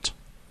announcement.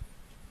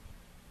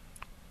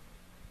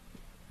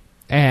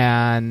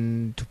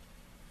 And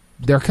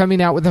they're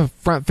coming out with a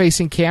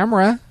front-facing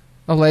camera,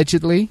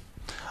 allegedly.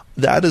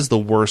 That is the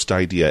worst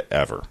idea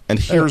ever, and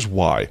here's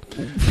why.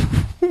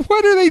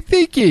 What are they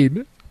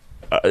thinking?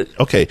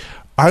 Okay,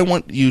 I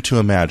want you to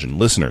imagine,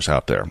 listeners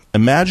out there,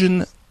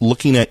 imagine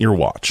looking at your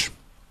watch,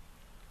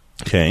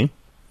 okay,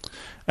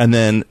 and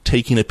then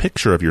taking a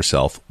picture of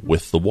yourself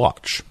with the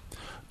watch.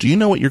 Do you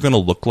know what you're going to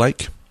look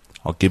like?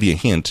 I'll give you a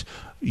hint.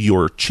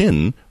 Your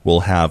chin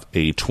will have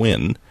a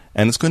twin,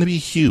 and it's going to be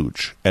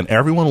huge, and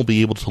everyone will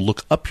be able to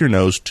look up your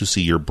nose to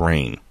see your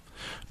brain.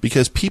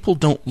 Because people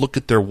don't look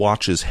at their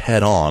watches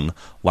head on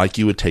like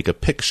you would take a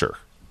picture.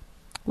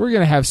 We're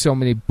going to have so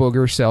many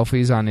booger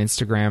selfies on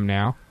Instagram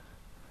now.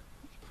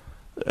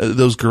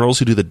 Those girls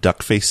who do the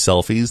duck face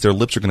selfies, their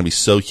lips are going to be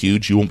so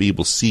huge you won't be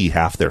able to see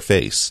half their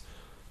face.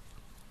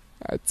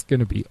 That's going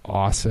to be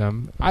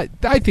awesome. I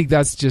think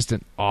that's just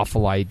an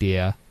awful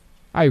idea.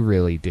 I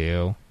really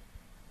do.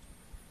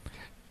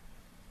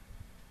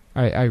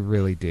 I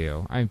really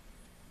do.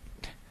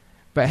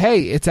 But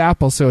hey, it's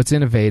Apple, so it's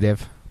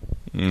innovative.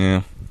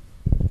 Yeah.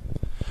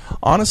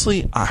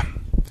 Honestly, I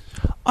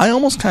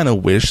almost kind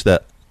of wish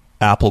that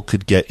Apple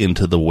could get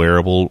into the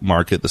wearable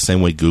market the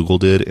same way Google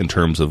did in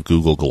terms of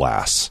Google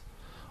Glass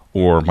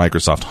or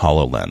Microsoft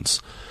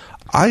HoloLens.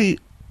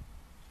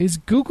 Is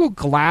Google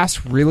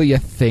Glass really a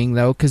thing,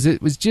 though? Because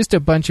it was just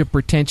a bunch of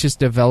pretentious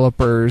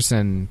developers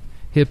and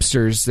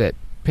hipsters that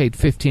paid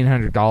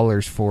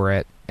 $1,500 for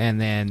it,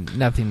 and then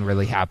nothing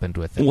really happened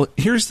with it. Well,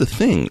 here's the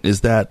thing, is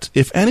that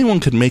if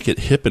anyone could make it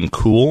hip and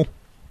cool,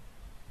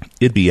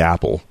 it'd be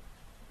Apple.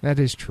 That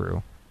is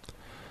true.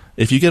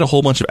 If you get a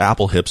whole bunch of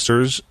Apple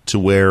hipsters to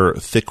wear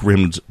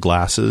thick-rimmed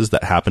glasses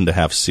that happen to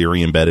have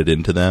Siri embedded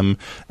into them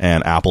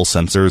and Apple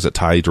sensors that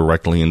tie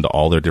directly into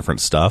all their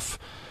different stuff,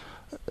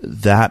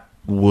 that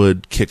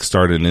would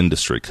kickstart an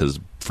industry.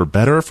 Because for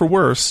better or for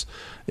worse,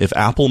 if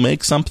Apple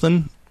makes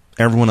something,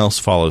 everyone else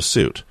follows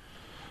suit.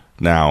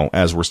 Now,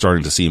 as we're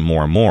starting to see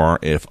more and more,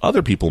 if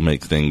other people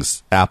make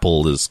things,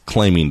 Apple is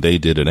claiming they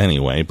did it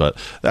anyway, but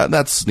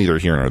that's neither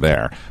here nor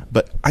there.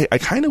 But I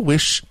kind of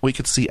wish we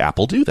could see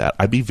Apple do that.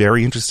 I'd be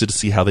very interested to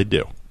see how they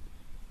do.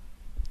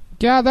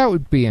 Yeah, that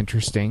would be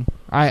interesting.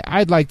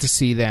 I'd like to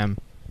see them,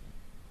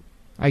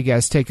 I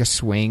guess, take a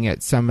swing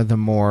at some of the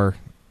more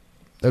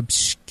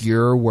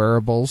obscure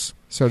wearables,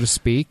 so to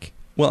speak.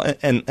 Well,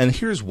 and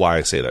here's why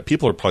I say that.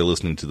 People are probably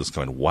listening to this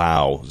going,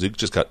 wow, Zook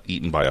just got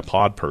eaten by a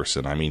pod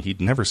person. I mean,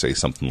 he'd never say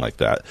something like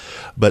that.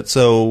 But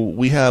so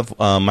we have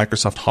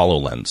Microsoft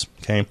HoloLens,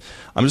 okay?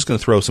 I'm just going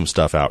to throw some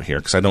stuff out here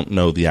because I don't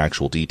know the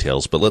actual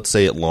details, but let's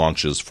say it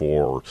launches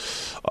for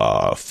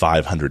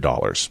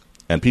 $500.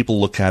 And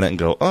people look at it and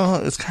go, oh,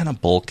 it's kind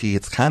of bulky,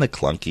 it's kind of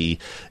clunky,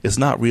 it's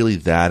not really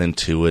that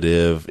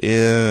intuitive,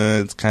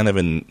 it's kind of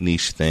a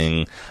niche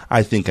thing.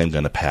 I think I'm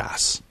going to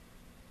pass.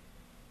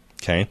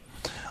 Okay?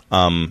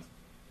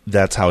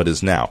 That's how it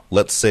is now.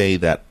 Let's say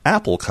that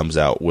Apple comes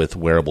out with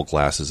wearable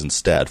glasses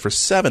instead for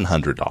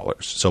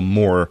 $700, so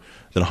more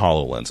than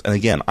HoloLens. And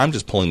again, I'm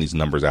just pulling these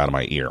numbers out of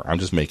my ear. I'm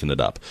just making it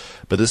up.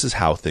 But this is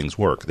how things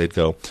work. They'd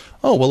go,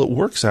 oh, well, it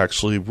works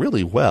actually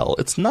really well.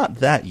 It's not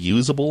that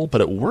usable,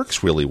 but it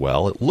works really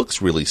well. It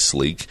looks really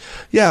sleek.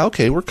 Yeah,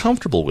 okay, we're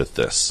comfortable with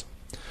this.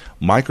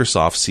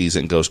 Microsoft sees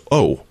it and goes,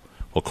 oh,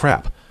 well,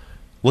 crap.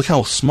 Look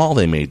how small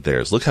they made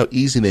theirs. Look how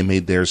easy they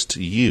made theirs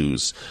to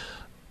use.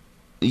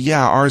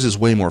 Yeah, ours is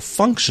way more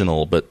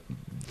functional, but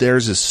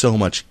theirs is so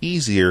much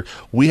easier.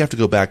 We have to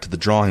go back to the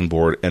drawing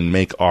board and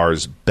make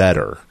ours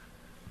better.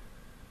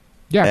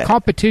 Yeah,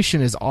 competition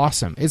is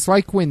awesome. It's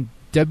like when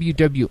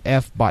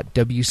WWF bought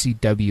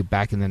WCW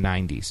back in the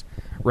 90s.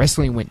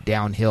 Wrestling went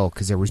downhill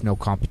because there was no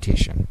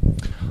competition.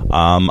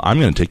 I'm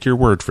going to take your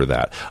word for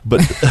that.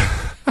 But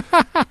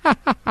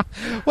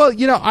well,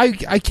 you know,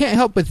 I can't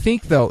help but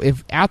think, though,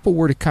 if Apple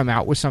were to come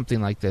out with something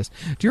like this,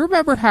 do you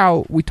remember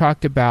how we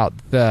talked about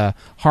the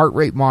heart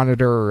rate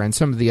monitor and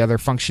some of the other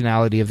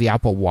functionality of the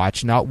Apple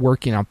Watch not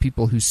working on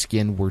people whose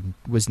skin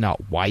was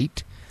not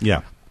white?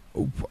 Yeah.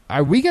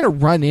 Are we going to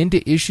run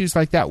into issues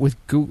like that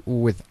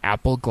with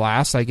Apple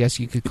Glass, I guess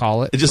you could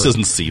call it? It just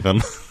doesn't see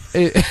them.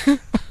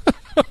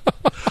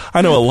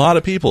 I know a lot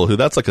of people who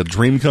that's like a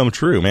dream come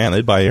true. Man,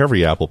 they'd buy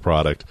every Apple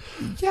product.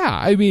 Yeah,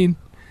 I mean,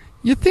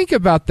 you think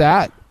about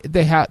that.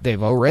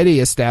 They've already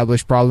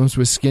established problems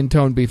with skin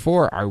tone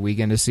before. Are we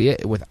going to see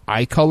it with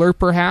eye color,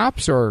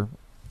 perhaps? Or,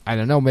 I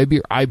don't know, maybe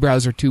your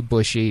eyebrows are too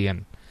bushy.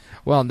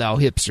 Well, no,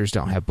 hipsters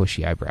don't have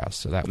bushy eyebrows,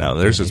 so that. No,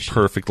 theirs is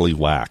perfectly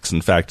waxed.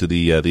 In fact,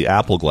 the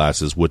Apple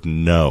glasses would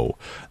know.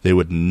 They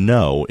would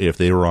know if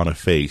they were on a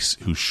face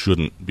who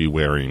shouldn't be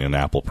wearing an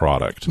Apple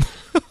product.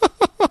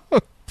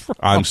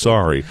 I'm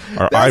sorry.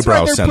 Our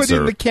eyebrow sensor. That's why they're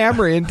putting the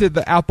camera into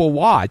the Apple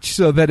Watch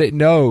so that it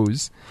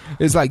knows.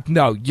 It's like,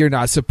 no, you're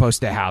not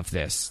supposed to have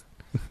this.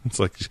 It's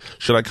like,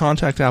 should I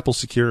contact Apple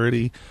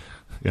security?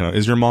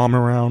 Is your mom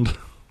around?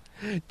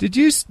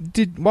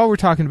 While we're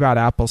talking about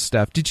Apple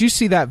stuff, did you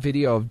see that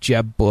video of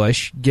Jeb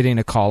Bush getting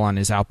a call on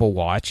his Apple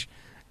Watch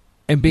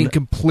and being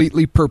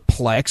completely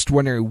perplexed,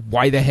 wondering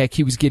why the heck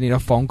he was getting a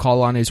phone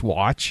call on his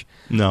watch?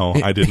 No,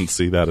 I didn't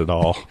see that at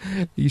all.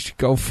 You should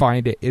go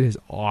find it. It is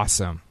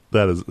awesome.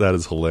 That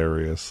is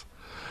hilarious.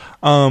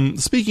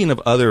 Speaking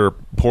of other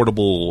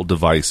portable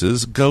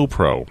devices,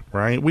 GoPro,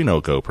 right? We know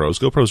GoPros.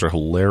 GoPros are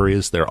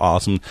hilarious. They're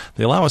awesome.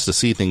 They allow us to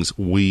see things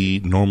we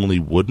normally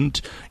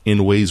wouldn't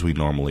in ways we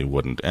normally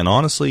wouldn't. And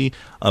honestly,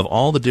 of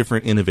all the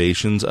different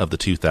innovations of the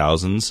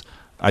 2000s,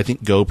 I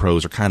think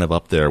GoPros are kind of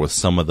up there with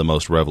some of the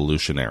most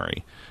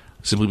revolutionary,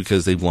 simply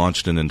because they've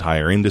launched an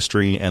entire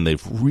industry and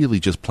they've really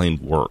just plain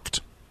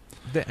worked.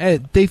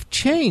 They've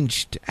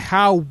changed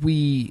how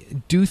we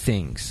do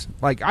things.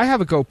 Like, I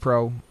have a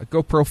GoPro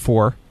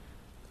 4.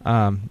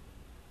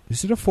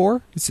 Is it a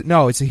 4? It's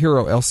a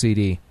Hero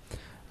LCD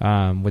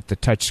with the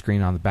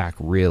touchscreen on the back.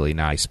 Really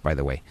nice, by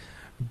the way.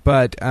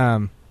 But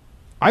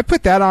I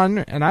put that on,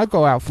 and I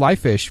go out fly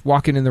fish,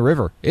 walking in the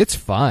river. It's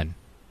fun.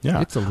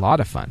 Yeah. It's a lot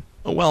of fun.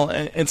 Well,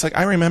 it's like,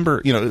 I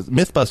remember,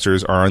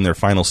 Mythbusters are in their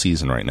final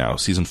season right now,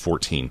 season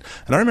 14.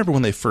 And I remember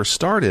when they first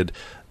started,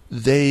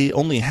 they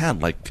only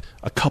had like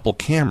a couple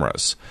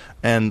cameras,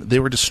 and they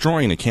were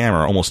destroying a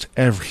camera almost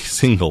every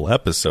single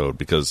episode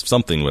because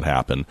something would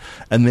happen,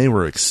 and they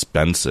were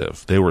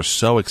expensive. They were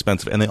so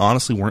expensive, and they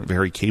honestly weren't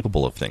very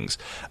capable of things.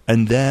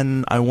 And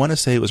then I want to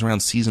say it was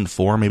around season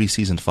 4, maybe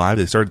season 5,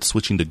 they started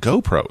switching to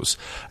GoPros,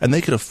 and they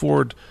could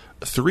afford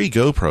 3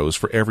 GoPros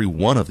for every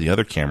one of the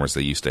other cameras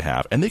they used to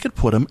have, and they could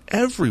put them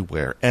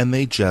everywhere, and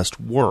they just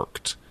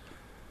worked.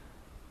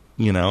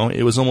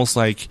 It was almost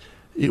like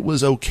it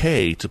was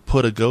okay to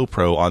put a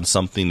GoPro on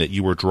something that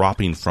you were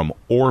dropping from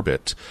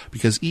orbit,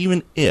 because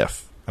even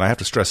if, and I have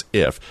to stress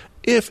if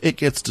it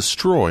gets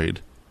destroyed,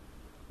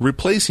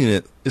 replacing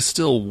it is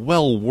still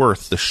well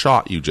worth the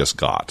shot you just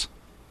got.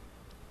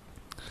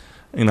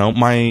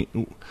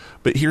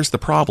 But here's the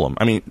problem.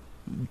 I mean,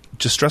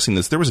 just stressing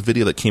this, there was a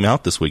video that came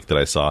out this week that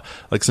I saw,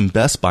 like some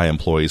Best Buy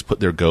employees put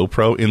their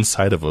GoPro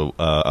inside of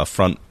a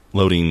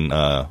front-loading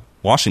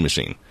washing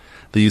machine.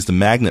 They used a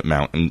magnet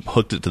mount and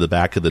hooked it to the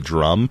back of the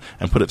drum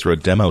and put it through a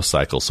demo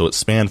cycle, so it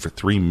spun for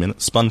 3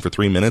 minutes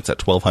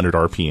at 1,200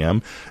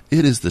 RPM.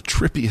 It is the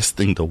trippiest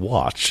thing to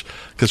watch,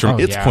 because from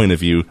its point of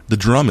view, the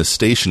drum is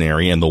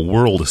stationary and the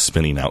world is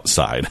spinning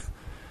outside.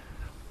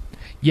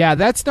 Yeah,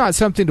 that's not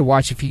something to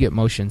watch if you get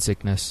motion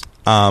sickness.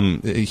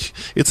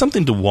 It's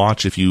something to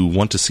watch if you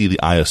want to see the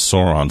Eye of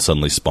Sauron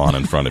suddenly spawn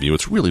in front of you.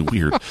 It's really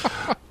weird.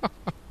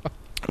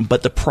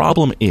 But the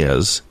problem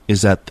is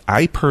that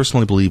I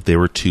personally believe they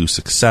were too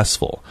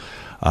successful.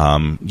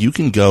 You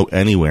can go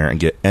anywhere and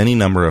get any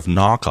number of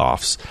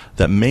knockoffs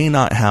that may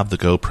not have the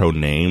GoPro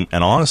name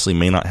and honestly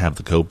may not have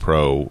the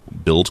GoPro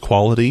build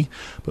quality.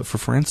 But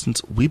for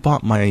instance, we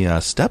bought my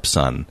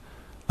stepson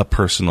a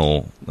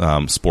personal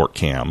sport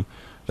cam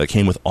that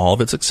came with all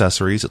of its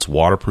accessories. It's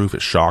waterproof,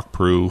 it's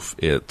shockproof,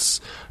 it's,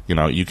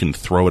 you can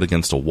throw it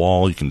against a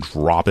wall, you can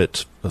drop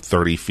it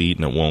 30 feet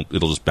and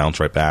it'll just bounce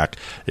right back.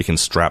 It can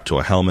strap to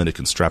a helmet, it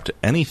can strap to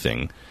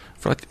anything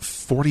for like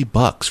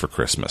 $40 for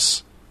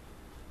Christmas.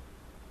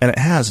 And it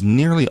has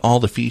nearly all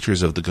the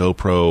features of the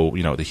GoPro,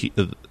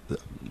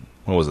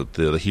 what was it,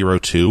 the Hero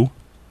 2?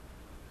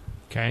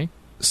 Okay.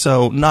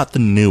 So not the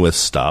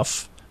newest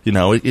stuff.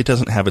 It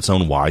doesn't have its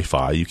own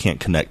Wi-Fi. You can't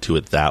connect to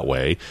it that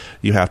way.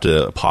 You have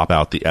to pop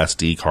out the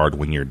SD card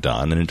when you're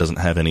done, and it doesn't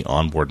have any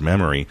onboard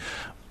memory.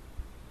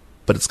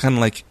 But it's kind of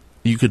like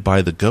you could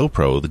buy the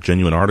GoPro, the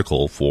genuine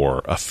article,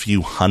 for a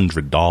few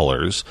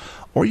 $100s,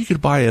 or you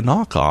could buy a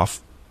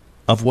knockoff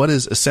of what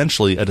is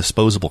essentially a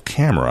disposable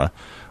camera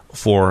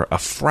for a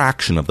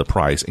fraction of the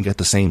price and get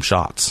the same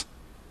shots.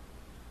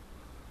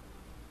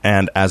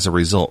 And as a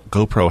result,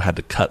 GoPro had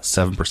to cut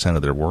 7%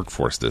 of their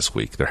workforce this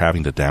week. They're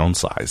having to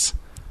downsize.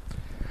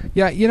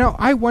 Yeah,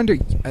 I wonder,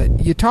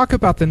 you talk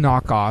about the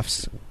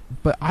knockoffs,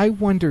 but I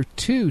wonder,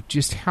 too,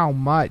 just how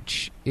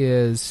much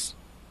is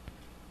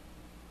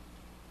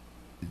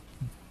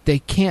they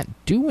can't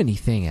do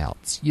anything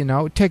else.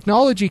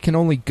 Technology can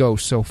only go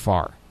so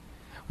far.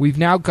 We've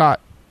now got,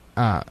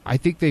 I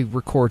think they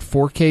record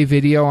 4K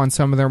video on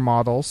some of their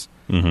models.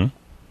 Mm-hmm.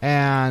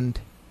 And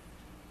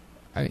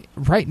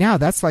right now,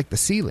 that's like the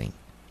ceiling.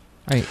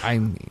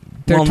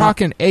 They're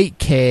talking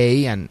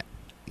 8K and...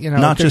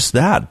 not just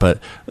that, but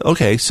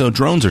okay, so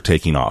drones are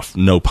taking off,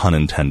 no pun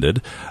intended,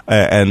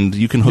 and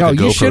you can hook a GoPro.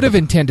 No, you should have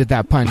intended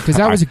that pun, because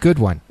that was a good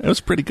one. It was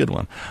a pretty good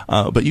one.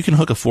 But you can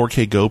hook a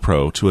 4K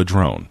GoPro to a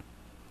drone.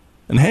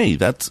 And hey,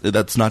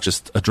 that's not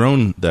just a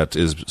drone that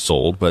is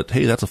sold, but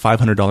hey, that's a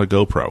 $500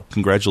 GoPro.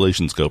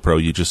 Congratulations,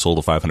 GoPro, you just sold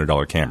a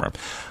 $500 camera.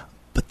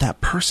 but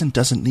that person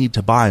doesn't need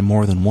to buy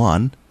more than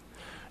one.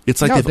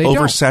 It's like No, they've they don't.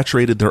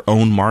 oversaturated their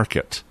own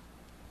market.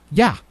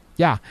 Yeah,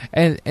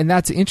 and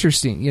that's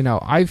interesting. You know,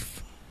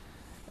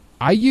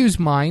 I use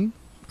mine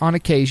on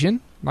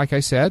occasion. Like I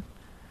said,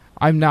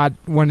 I'm not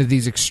one of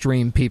these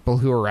extreme people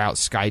who are out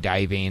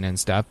skydiving and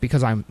stuff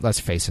because let's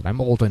face it,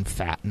 I'm old and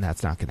fat, and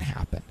that's not going to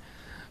happen.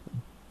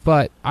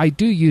 But I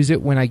do use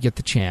it when I get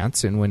the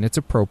chance and when it's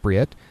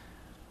appropriate.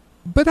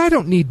 But I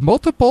don't need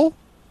multiple.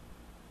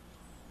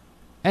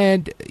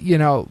 And, you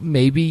know,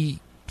 maybe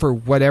for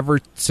whatever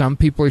some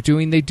people are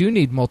doing, they do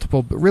need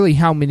multiple. But really,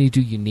 how many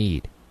do you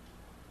need?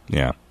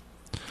 Yeah.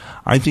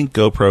 I think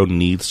GoPro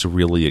needs to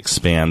really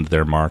expand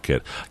their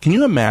market. Can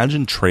you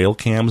imagine trail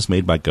cams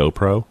made by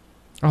GoPro?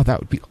 Oh, that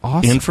would be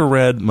awesome.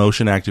 Infrared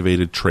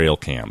motion-activated trail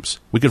cams.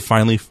 We could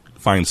finally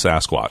find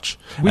Sasquatch.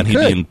 We He'd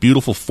could. be in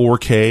beautiful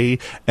 4K,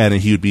 and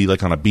he would be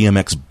like on a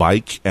BMX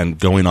bike and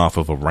going off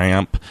of a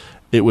ramp.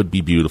 It would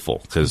be beautiful,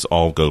 because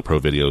all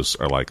GoPro videos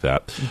are like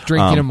that.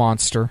 Drinking a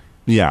Monster.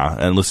 Yeah,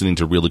 and listening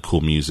to really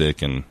cool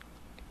music, and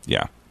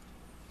yeah.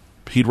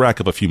 He'd rack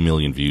up a few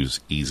million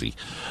views easy.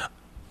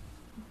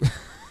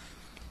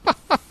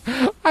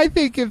 I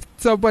think if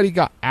somebody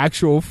got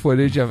actual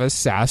footage of a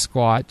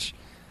Sasquatch,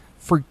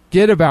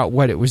 forget about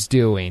what it was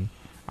doing,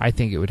 I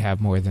think it would have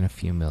more than a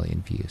few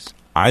million views.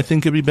 I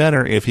think it'd be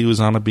better if he was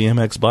on a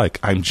BMX bike.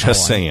 I'm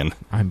just saying.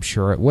 I'm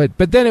sure it would.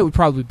 But then it would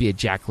probably be a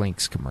Jack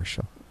Link's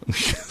commercial.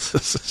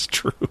 This is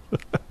true.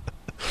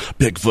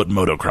 Bigfoot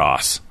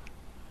motocross.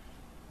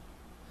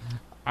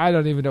 I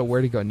don't even know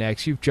where to go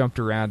next. You've jumped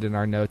around in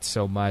our notes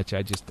so much.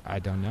 I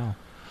don't know.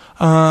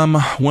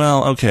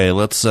 Well, okay,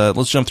 let's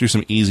jump through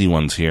some easy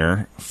ones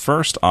here.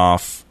 First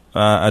off,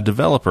 a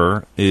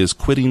developer is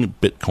quitting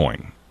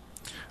Bitcoin.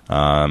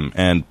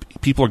 And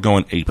people are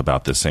going ape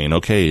about this, saying,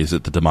 okay, is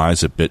it the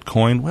demise of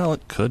Bitcoin? Well,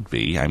 it could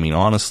be. I mean,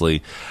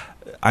 honestly,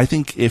 I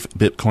think if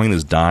Bitcoin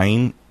is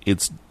dying,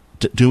 it's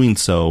doing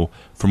so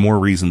for more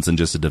reasons than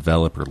just a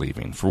developer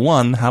leaving. For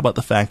one, how about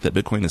the fact that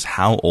Bitcoin is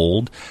how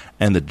old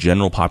and the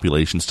general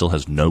population still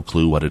has no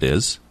clue what it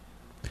is?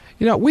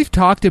 You know, we've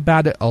talked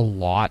about it a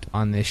lot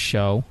on this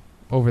show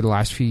over the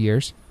last few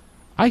years.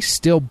 I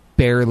still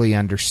barely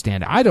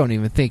understand it. I don't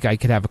even think I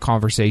could have a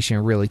conversation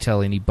and really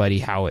tell anybody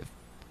how it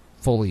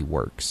fully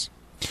works.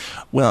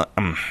 Well,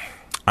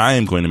 I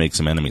am going to make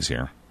some enemies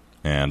here.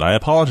 And I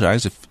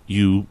apologize if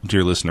you,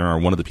 dear listener, are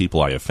one of the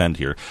people I offend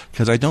here,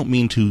 because I don't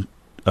mean to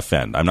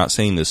offend. I'm not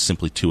saying this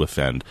simply to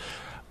offend.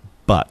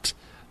 But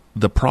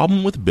the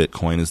problem with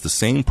Bitcoin is the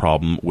same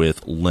problem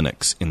with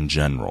Linux in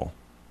general.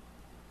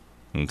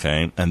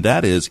 Okay? And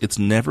that is, it's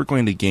never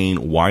going to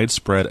gain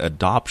widespread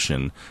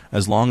adoption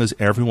as long as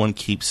everyone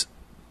keeps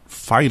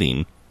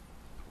fighting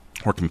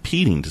or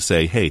competing to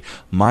say, hey,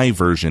 my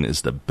version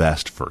is the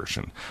best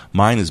version.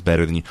 Mine is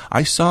better than you.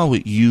 I saw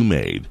what you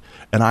made,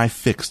 and I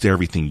fixed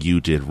everything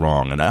you did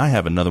wrong. And I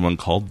have another one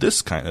called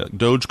this kind of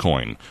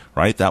Dogecoin,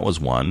 right? That was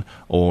one.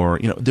 Or,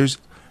 you know,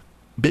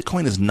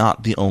 Bitcoin is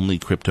not the only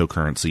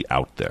cryptocurrency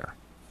out there.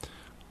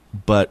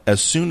 But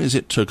as soon as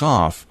it took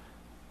off,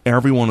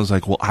 everyone was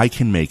like, well, I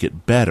can make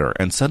it better.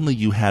 And suddenly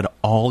you had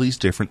all these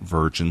different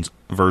versions,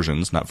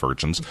 not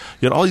virgins.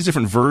 You had all these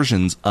different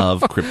versions of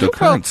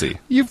cryptocurrency.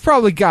 Well, you've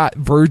probably got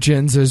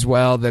virgins as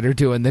well that are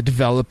doing the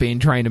developing,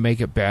 trying to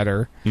make it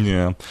better.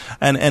 Yeah.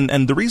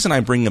 And the reason I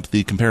bring up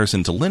the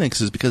comparison to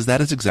Linux is because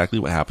that is exactly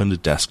what happened to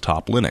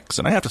desktop Linux.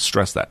 And I have to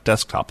stress that,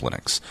 desktop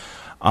Linux.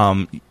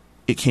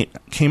 It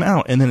came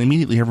out, and then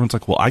immediately everyone's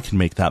like, well, I can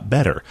make that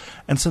better.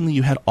 And suddenly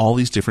you had all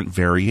these different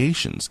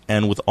variations.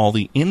 And with all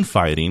the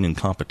infighting and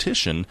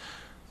competition,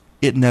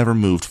 it never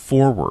moved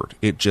forward.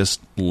 It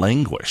just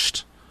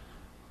languished.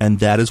 And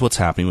that is what's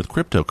happening with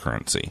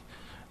cryptocurrency.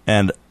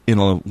 And in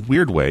a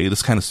weird way,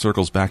 this kind of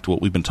circles back to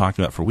what we've been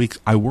talking about for weeks.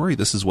 I worry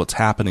this is what's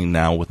happening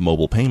now with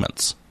mobile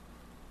payments.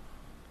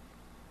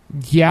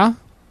 Yeah.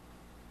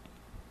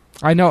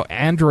 I know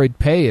Android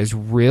Pay is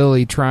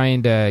really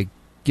trying to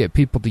get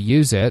people to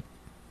use it.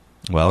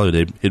 Well,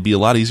 it'd be a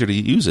lot easier to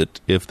use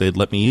it if they'd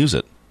let me use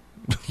it.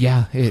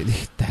 Yeah,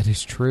 that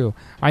is true.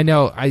 I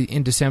know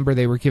in December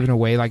they were giving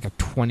away like a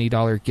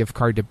 $20 gift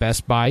card to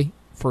Best Buy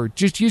for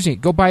just using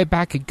it. Go buy a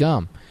pack of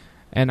gum.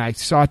 And I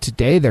saw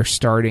today they're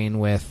starting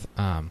with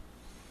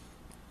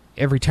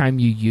every time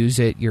you use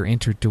it, you're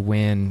entered to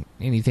win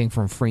anything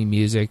from free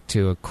music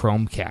to a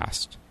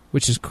Chromecast,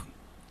 which is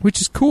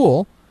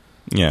cool.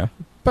 Yeah.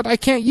 But I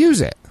can't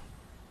use it.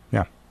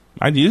 Yeah.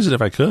 I'd use it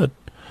if I could.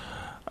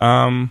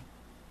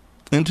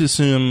 Into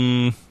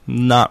some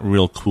not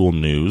real cool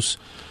news.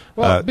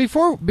 Well,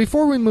 before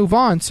we move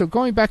on, so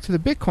going back to the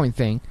Bitcoin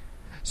thing,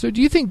 so do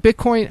you think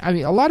Bitcoin, I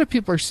mean, a lot of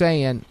people are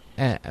saying,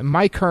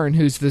 Mike Hearn,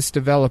 who's this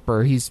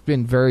developer, he's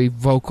been very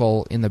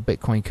vocal in the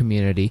Bitcoin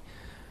community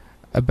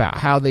about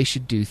how they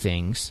should do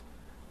things.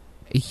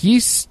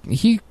 He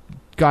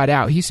got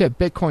out, he said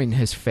Bitcoin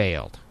has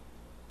failed.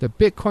 The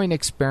Bitcoin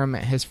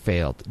experiment has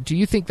failed. Do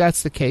you think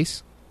that's the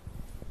case?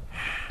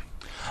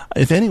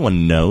 If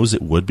anyone knows,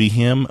 it would be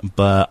him,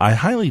 but I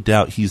highly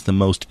doubt he's the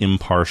most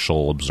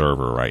impartial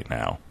observer right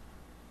now.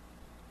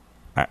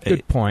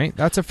 Good point.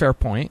 That's a fair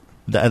point.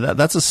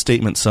 That's a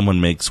statement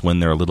someone makes when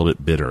they're a little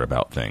bit bitter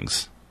about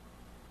things.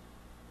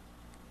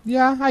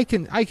 Yeah, I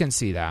can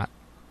see that.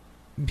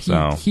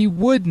 He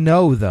would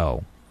know,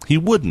 though. He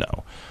would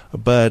know.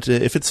 But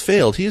if it's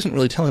failed, he isn't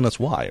really telling us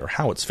why or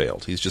how it's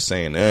failed. He's just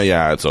saying,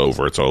 yeah, it's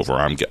over.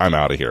 I'm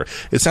out of here.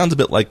 It sounds a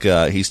bit like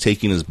he's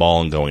taking his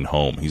ball and going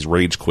home. He's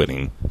rage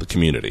quitting the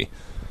community.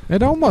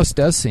 It almost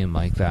does seem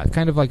like that,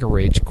 kind of like a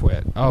rage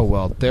quit. Oh,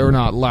 well, they're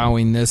not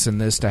allowing this and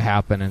this to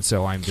happen, and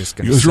so I'm just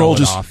going to sell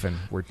it off and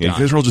we're done. You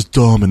guys are all just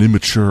dumb and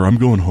immature. I'm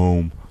going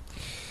home.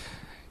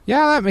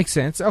 Yeah, that makes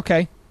sense.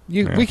 Okay.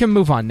 We can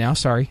move on now.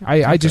 Sorry.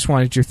 I just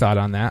wanted your thought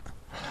on that.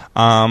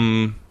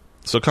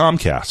 So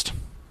Comcast.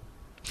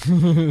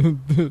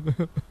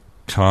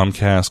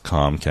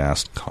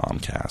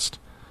 Comcast.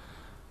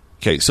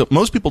 Okay, so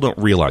most people don't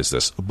realize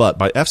this, but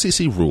by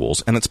FCC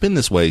rules, and it's been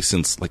this way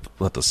since, the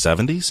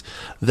 70s,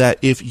 that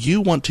if you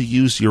want to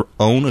use your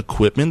own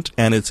equipment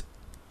and it's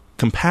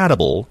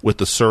compatible with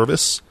the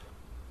service,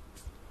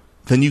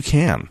 then you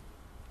can.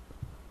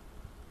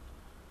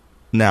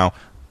 Now,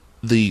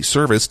 the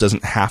service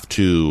doesn't have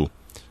to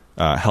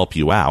help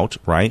you out,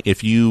 right?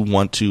 If you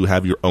want to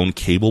have your own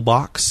cable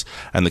box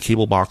and the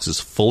cable box is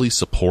fully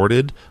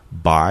supported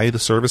by the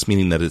service,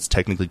 meaning that it's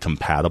technically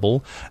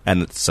compatible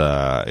and it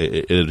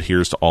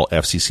adheres to all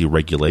FCC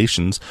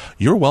regulations,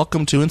 you're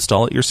welcome to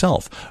install it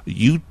yourself.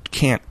 You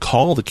can't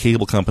call the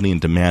cable company and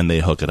demand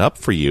they hook it up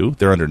for you.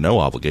 They're under no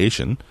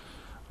obligation,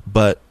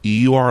 but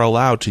you are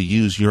allowed to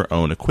use your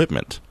own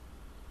equipment.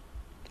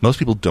 Most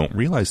people don't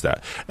realize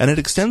that. And it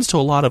extends to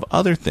a lot of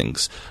other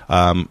things.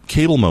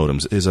 Cable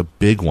modems is a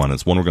big one.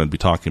 It's one we're going to be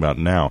talking about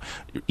now.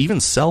 Even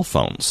cell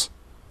phones.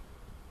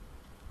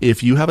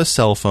 If you have a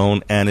cell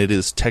phone and it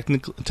is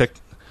technically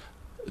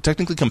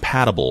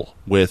compatible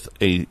with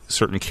a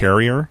certain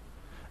carrier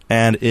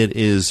and it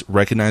is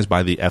recognized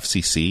by the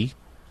FCC,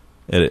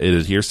 it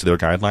adheres to their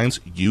guidelines,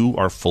 you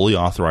are fully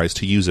authorized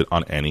to use it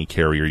on any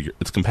carrier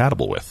it's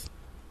compatible with.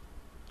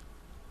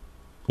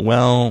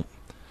 Well,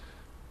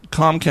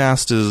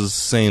 Comcast is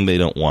saying they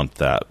don't want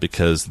that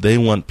because they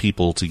want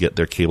people to get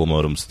their cable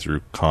modems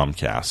through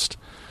Comcast.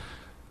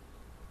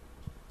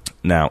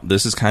 Now,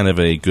 this is kind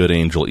of a good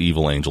angel,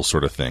 evil angel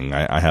sort of thing.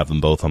 I have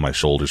them both on my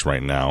shoulders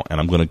right now,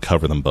 and I'm going to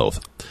cover them both.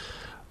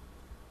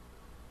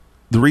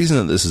 The reason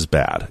that this is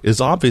bad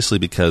is obviously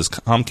because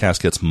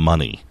Comcast gets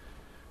money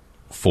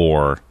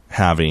for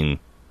having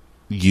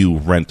you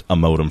rent a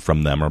modem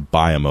from them or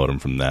buy a modem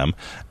from them,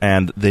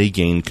 and they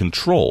gain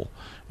control.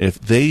 If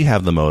they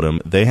have the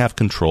modem, they have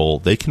control.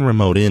 They can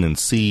remote in and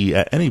see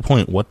at any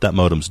point what that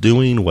modem's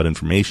doing, what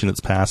information it's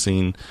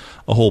passing,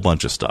 a whole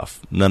bunch of stuff.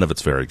 None of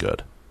it's very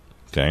good.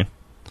 Okay?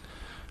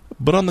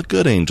 But on the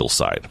good angel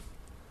side,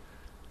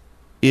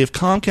 if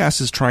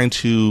Comcast is trying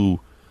to,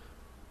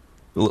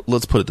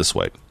 let's put it this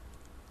way.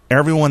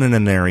 Everyone in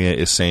an area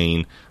is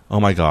saying,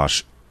 oh my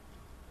gosh,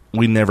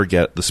 we never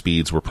get the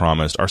speeds we're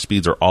promised. Our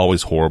speeds are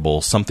always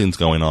horrible. Something's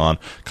going on.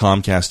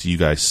 Comcast, you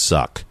guys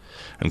suck.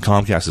 And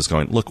Comcast is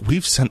going, look,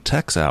 we've sent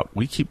techs out.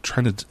 We keep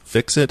trying to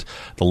fix it.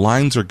 The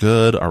lines are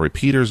good. Our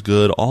repeater's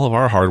good. All of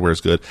our hardware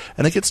is good.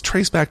 And it gets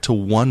traced back to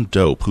one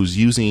dope who's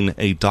using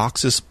a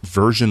DOCSIS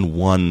version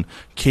 1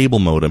 cable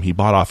modem he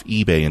bought off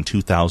eBay in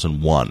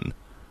 2001.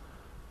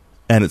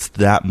 And it's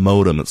that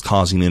modem that's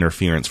causing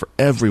interference for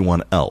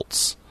everyone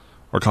else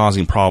or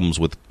causing problems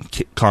with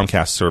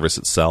Comcast service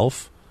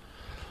itself.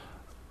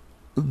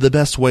 The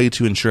best way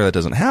to ensure that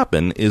doesn't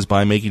happen is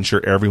by making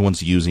sure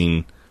everyone's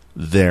using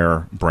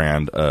their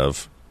brand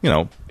of,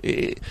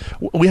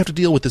 we have to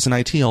deal with this in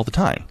IT all the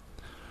time.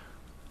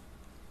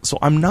 So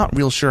I'm not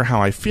real sure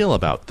how I feel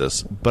about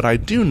this, but I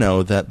do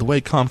know that the way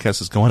Comcast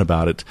is going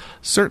about it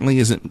certainly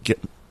isn't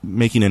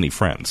making any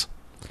friends.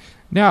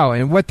 No,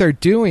 and what they're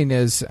doing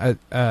is a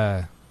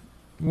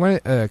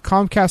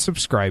Comcast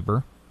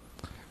subscriber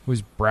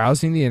was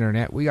browsing the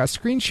internet. We got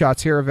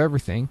screenshots here of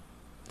everything.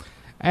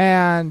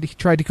 And he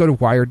tried to go to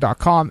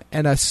Wired.com,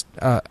 and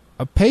a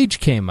page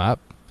came up.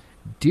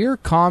 Dear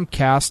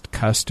Comcast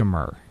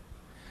customer,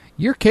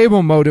 your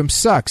cable modem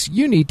sucks.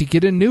 You need to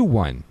get a new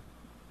one.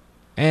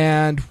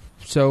 And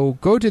so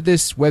go to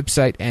this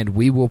website and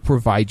we will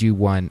provide you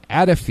one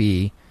at a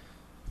fee.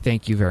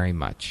 Thank you very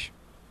much.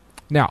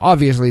 Now,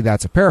 obviously,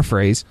 that's a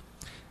paraphrase.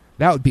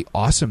 That would be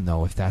awesome,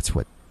 though, if that's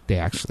what they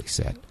actually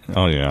said.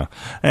 Oh, yeah.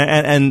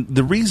 And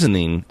the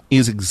reasoning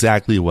is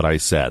exactly what I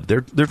said.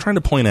 They're trying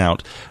to point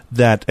out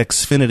that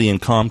Xfinity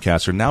and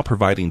Comcast are now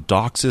providing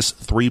DOCSIS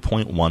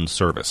 3.1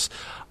 service.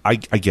 I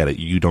get it.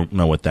 You don't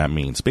know what that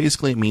means.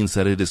 Basically, it means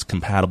that it is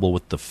compatible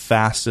with the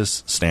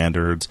fastest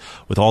standards,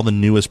 with all the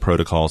newest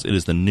protocols. It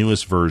is the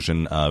newest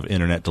version of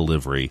internet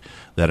delivery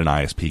that an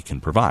ISP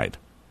can provide.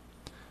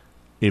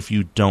 If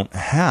you don't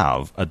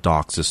have a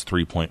DOCSIS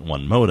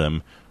 3.1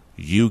 modem,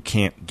 you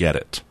can't get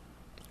it.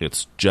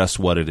 It's just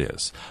what it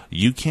is.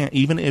 You can't,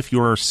 even if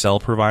your cell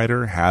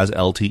provider has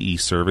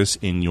LTE service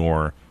in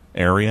your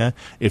area,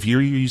 if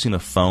you're using a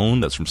phone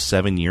that's from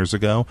 7 years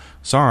ago,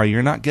 sorry,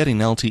 you're not getting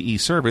LTE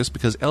service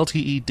because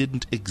LTE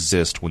didn't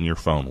exist when your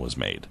phone was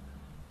made.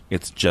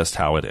 It's just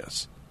how it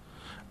is.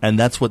 And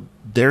that's what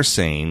they're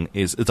saying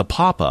is it's a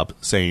pop-up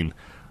saying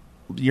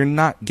you're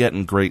not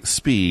getting great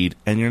speed,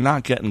 and you're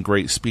not getting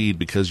great speed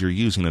because you're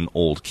using an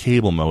old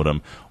cable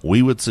modem.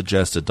 We would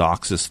suggest a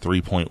DOCSIS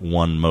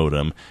 3.1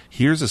 modem.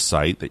 Here's a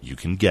site that you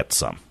can get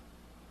some.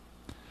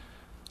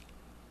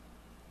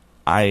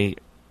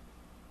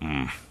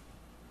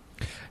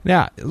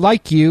 Now,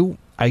 like you,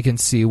 I can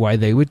see why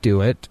they would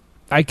do it.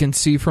 I can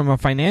see from a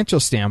financial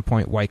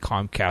standpoint why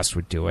Comcast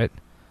would do it.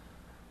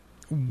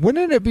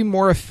 Wouldn't it be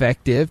more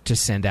effective to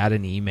send out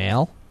an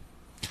email?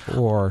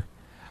 Or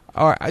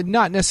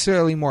not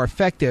necessarily more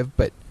effective,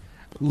 but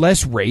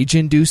less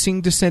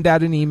rage-inducing to send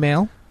out an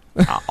email?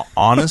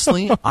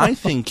 Honestly, I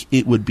think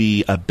it would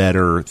be a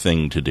better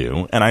thing to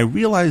do. And I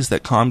realize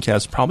that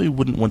Comcast probably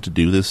wouldn't want to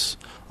do this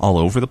all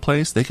over the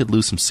place. They could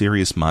lose some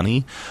serious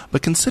money.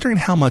 But considering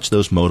how much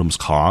those modems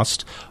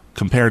cost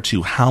compared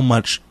to how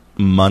much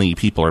money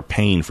people are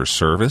paying for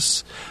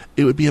service,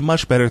 it would be a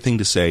much better thing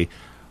to say,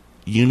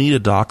 you need a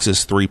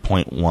DOCSIS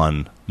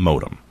 3.1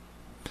 modem.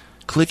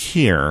 Click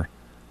here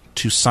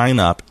to sign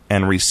up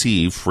and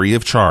receive free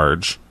of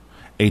charge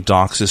a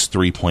DOCSIS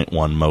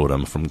 3.1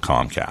 modem from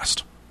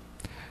Comcast.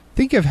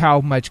 Think of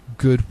how much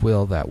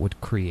goodwill that would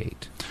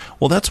create.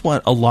 Well, that's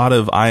what a lot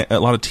of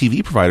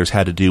TV providers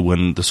had to do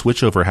when the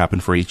switchover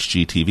happened for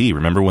HGTV.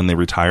 Remember when they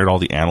retired all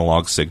the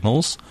analog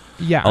signals?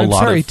 Yeah, I'm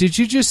sorry. Did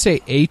you just say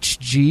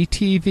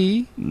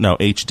HGTV? No,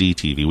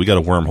 HDTV. We got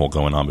a wormhole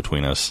going on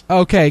between us.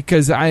 Okay,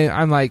 because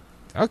I'm like,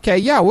 okay,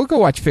 yeah, we'll go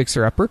watch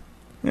Fixer Upper.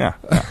 Yeah.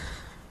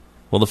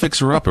 Well, the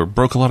Fixer Upper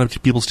broke a lot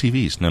of people's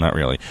TVs. No, not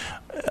really.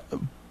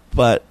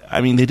 But,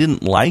 I mean, they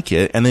didn't like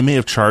it, and they may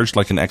have charged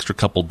like an extra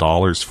couple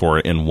dollars for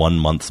it in 1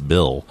 month's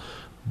bill.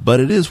 But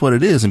it is what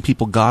it is, and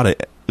people got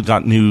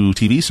new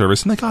TV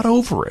service, and they got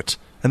over it.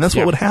 And that's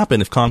what would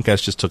happen if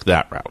Comcast just took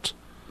that route.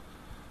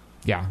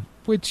 Yeah,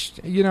 which,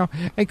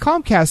 and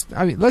Comcast,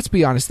 I mean, let's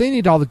be honest, they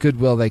need all the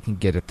goodwill they can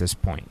get at this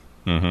point.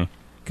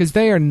 Because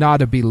they are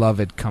not a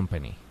beloved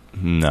company.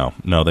 No,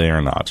 they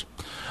are not.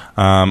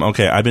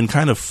 Okay, I've been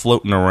kind of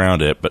floating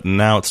around it, but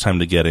now it's time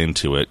to get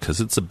into it, because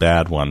it's a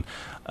bad one.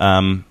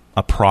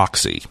 A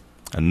proxy,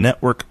 a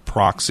network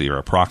proxy or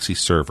a proxy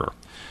server.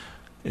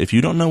 If you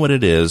don't know what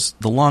it is,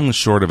 the long and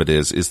short of it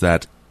is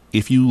that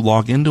if you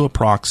log into a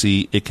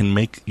proxy, it can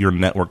make your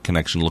network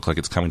connection look like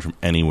it's coming from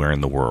anywhere in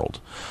the world.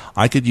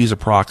 I could use a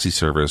proxy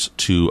service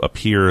to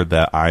appear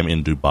that I'm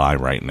in Dubai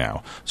right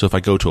now. So if I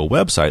go to a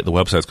website, the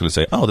website's going to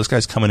say, oh, this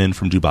guy's coming in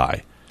from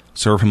Dubai.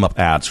 Serve him up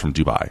ads from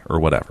Dubai or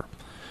whatever.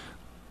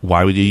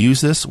 Why would you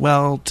use this?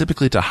 Well,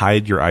 typically to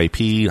hide your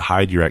IP,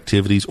 hide your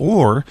activities,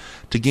 or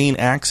to gain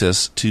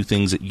access to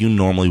things that you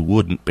normally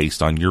wouldn't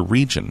based on your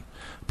region.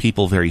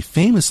 People very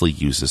famously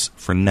use this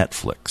for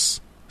Netflix,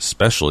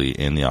 especially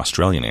in the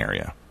Australian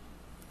area.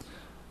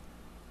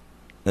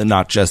 And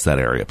not just that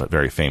area, but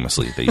very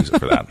famously they use it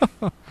for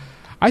that.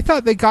 I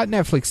thought they got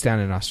Netflix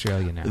down in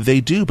Australia now. They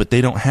do, but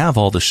they don't have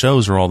all the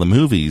shows or all the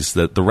movies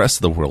that the rest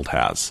of the world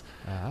has.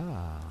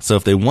 So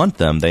if they want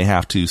them, they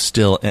have to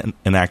still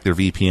enact their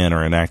VPN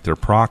or enact their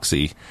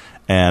proxy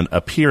and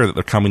appear that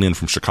they're coming in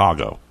from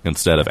Chicago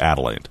instead of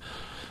Adelaide.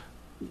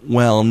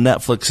 Well,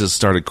 Netflix has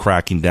started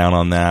cracking down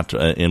on that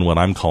in what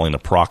I'm calling a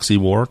proxy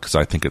war, because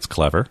I think it's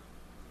clever.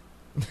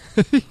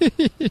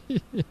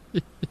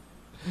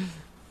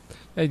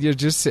 And you're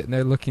just sitting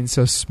there looking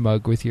so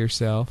smug with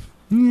yourself.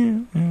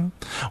 Yeah.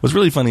 What's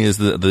really funny is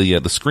the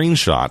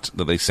screenshot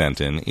that they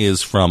sent in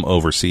is from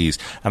overseas,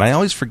 and I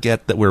always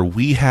forget that where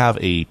we have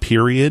a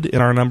period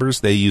in our numbers,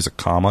 they use a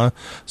comma.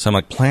 So I'm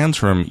like, plans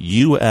from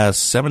US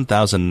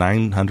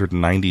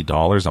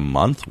 $7,990 a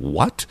month.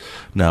 What?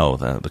 No,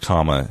 the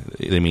comma,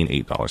 they mean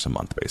 $8 a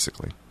month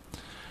basically.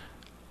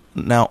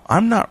 Now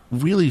I'm not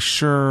really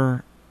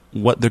sure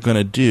what they're going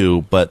to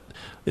do, but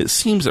it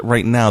seems that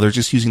right now they're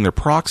just using their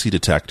proxy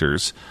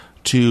detectors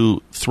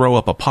to throw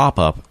up a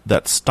pop-up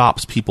that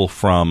stops people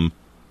from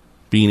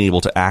being able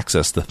to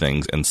access the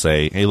things and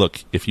say, hey,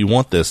 look, if you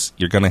want this,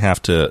 you're going to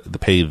have to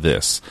pay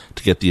this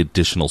to get the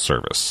additional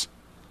service.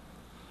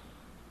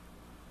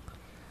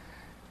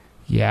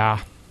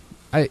 Yeah.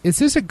 Is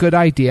this a good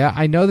idea?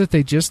 I know that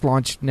they just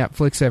launched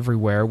Netflix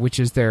Everywhere, which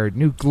is their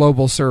new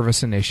global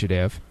service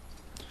initiative.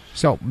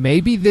 So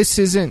maybe this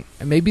is a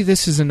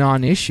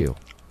non-issue.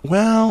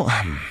 Well,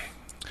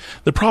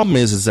 the problem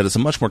is that it's a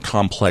much more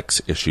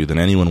complex issue than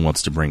anyone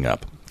wants to bring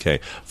up. Okay,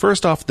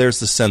 first off, there's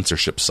the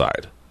censorship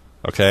side.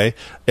 Okay,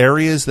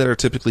 areas that are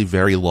typically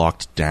very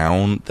locked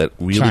down that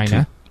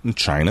really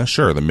China,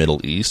 sure, the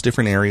Middle East,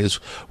 different areas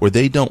where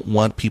they don't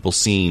want people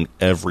seeing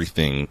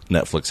everything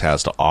Netflix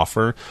has to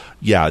offer.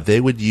 Yeah,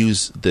 they would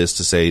use this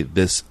to say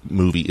this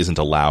movie isn't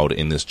allowed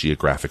in this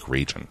geographic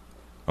region.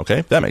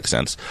 Okay, that makes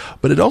sense.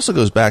 But it also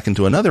goes back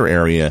into another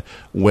area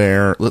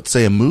where, let's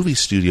say, a movie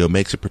studio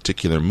makes a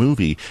particular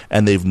movie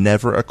and they've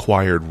never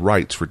acquired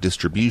rights for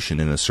distribution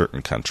in a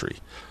certain country.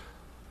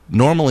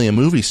 Normally, a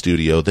movie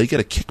studio, they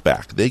get a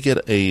kickback. They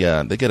get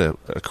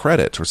a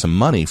credit or some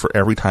money for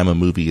every time a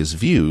movie is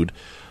viewed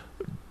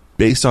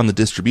based on the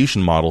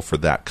distribution model for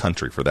that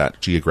country, for that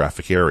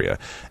geographic area.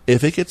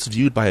 If it gets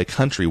viewed by a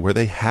country where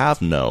they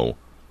have no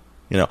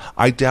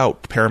I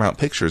doubt Paramount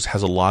Pictures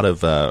has a lot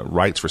of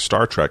rights for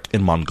Star Trek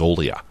in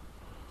Mongolia.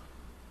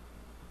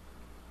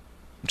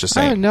 Just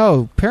saying. I don't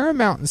know.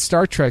 Paramount and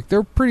Star Trek,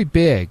 they're pretty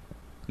big.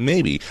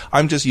 Maybe.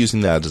 I'm just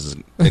using that as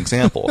an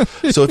example.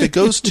 So if it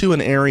goes to an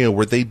area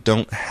where they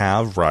don't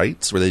have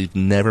rights, where they've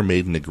never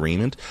made an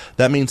agreement,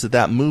 that means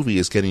that movie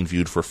is getting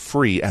viewed for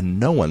free and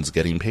no one's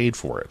getting paid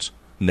for it.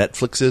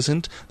 Netflix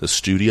isn't, the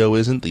studio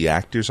isn't, the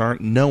actors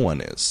aren't, no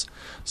one is.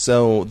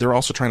 So they're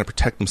also trying to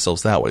protect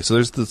themselves that way. So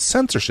there's the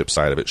censorship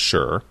side of it,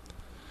 sure.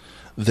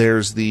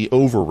 There's the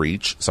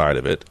overreach side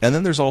of it, and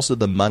then there's also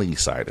the money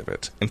side of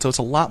it. And so it's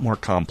a lot more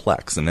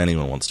complex than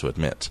anyone wants to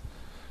admit.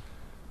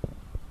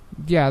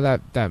 Yeah,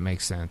 that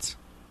makes sense.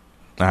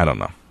 I don't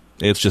know.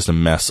 It's just a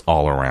mess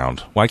all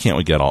around. Why can't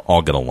we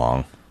all get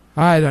along?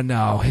 I don't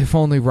know. If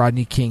only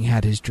Rodney King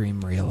had his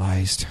dream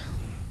realized.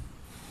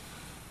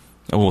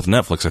 Well, with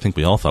Netflix, I think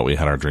we all thought we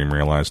had our dream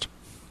realized.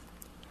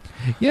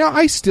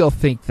 I still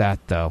think that,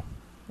 though.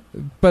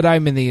 But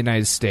I'm in the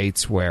United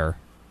States where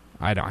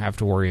I don't have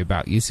to worry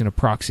about using a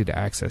proxy to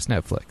access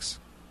Netflix.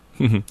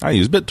 I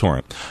use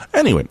BitTorrent.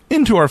 Anyway,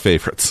 into our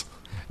favorites.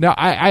 No,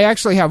 I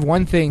actually have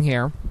one thing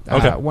here.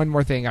 Okay. One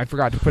more thing. I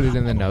forgot to put it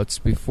in the notes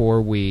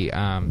before we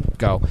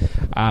go.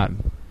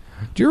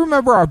 Do you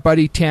remember our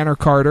buddy Tanner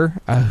Carter,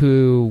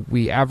 who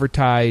we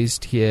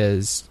advertised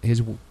his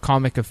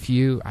comic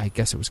I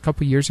guess it was a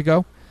couple years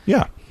ago?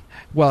 Yeah.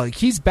 Well,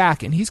 he's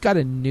back, and he's got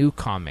a new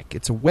comic.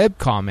 It's a web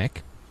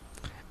comic,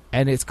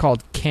 and it's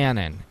called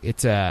Canon.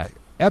 It's a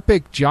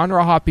epic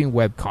genre-hopping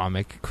web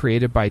comic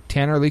created by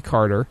Tanner Lee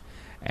Carter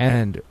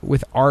and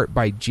with art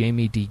by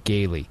Jamie D.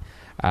 Gailey.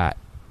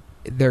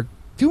 They're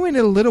doing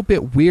it a little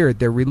bit weird.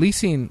 They're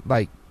releasing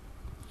like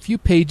a few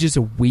pages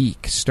a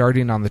week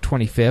starting on the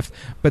 25th,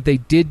 but they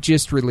did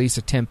just release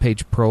a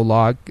 10-page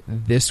prologue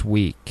this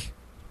week.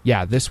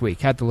 Yeah, this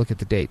week. Had to look at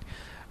the date.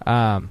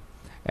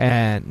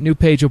 And new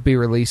page will be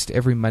released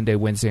every Monday,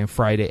 Wednesday, and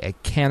Friday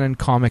at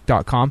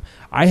canoncomic.com.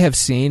 I have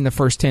seen the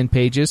first 10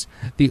 pages.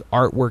 The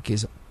artwork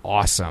is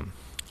awesome.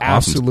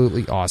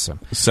 Absolutely awesome.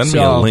 Send me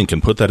a link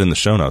and put that in the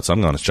show notes.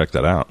 I'm going to check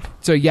that out.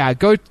 So yeah,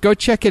 go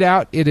check it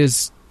out. It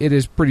is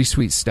pretty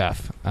sweet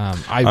stuff.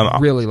 I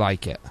really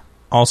like it.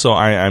 Also,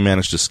 I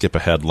managed to skip a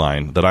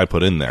headline that I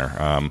put in there.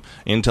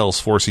 Intel's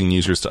forcing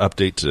users to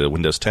update to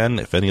Windows 10.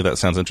 If any of that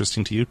sounds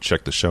interesting to you,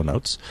 check the show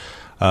notes.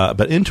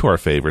 But into our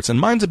favorites, and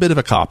mine's a bit of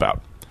a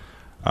cop-out.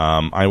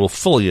 I will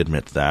fully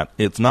admit that.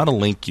 It's not a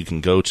link you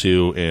can go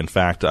to. In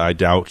fact, I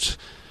doubt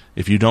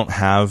if you don't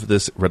have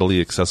this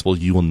readily accessible,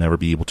 you will never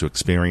be able to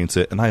experience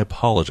it, and I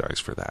apologize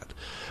for that.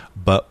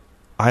 But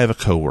I have a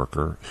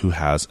coworker who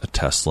has a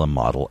Tesla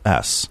Model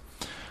S.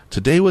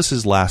 Today was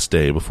his last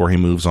day before he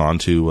moves on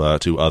to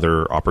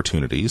other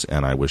opportunities,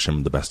 and I wish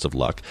him the best of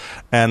luck.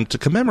 And to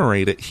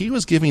commemorate it, he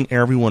was giving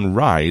everyone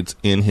rides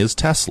in his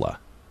Tesla.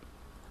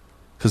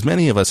 Because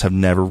many of us have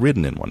never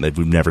ridden in one.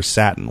 We've never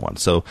sat in one.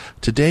 So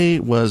today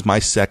was my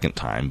second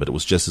time, but it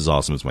was just as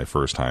awesome as my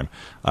first time.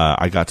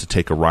 I got to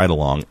take a ride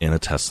along in a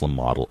Tesla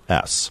Model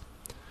S.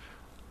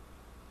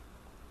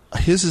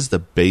 His is the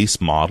base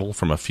model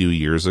from a few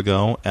years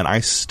ago, and I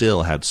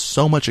still had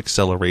so much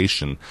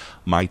acceleration,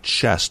 my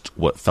chest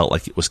felt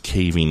like it was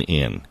caving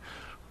in.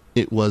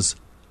 It was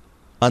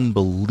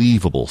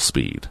unbelievable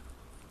speed.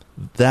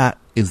 That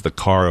is the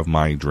car of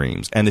my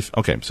dreams. And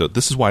so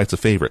this is why it's a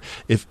favorite.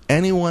 If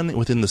anyone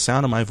within the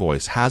sound of my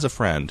voice has a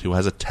friend who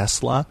has a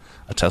Tesla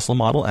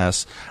Model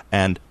S,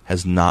 and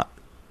has not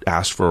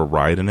asked for a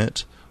ride in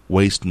it,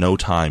 waste no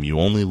time. You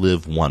only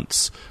live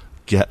once.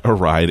 Get a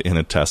ride in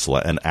a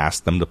Tesla and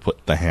ask them to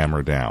put the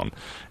hammer down.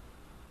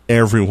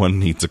 Everyone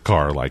needs a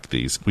car like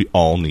these. We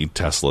all need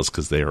Teslas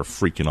because they are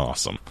freaking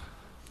awesome.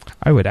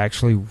 I would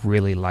actually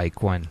really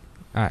like one.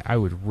 I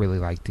would really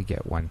like to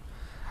get one.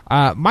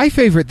 My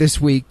favorite this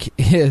week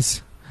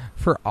is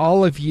for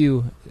all of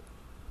you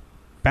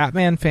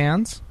Batman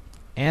fans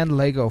and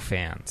Lego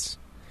fans.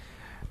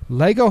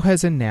 Lego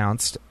has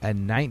announced a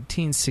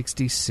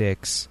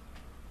 1966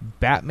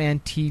 Batman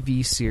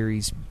TV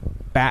series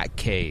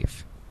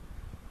Batcave.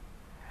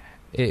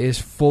 It is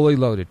fully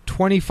loaded.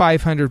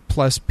 2,500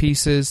 plus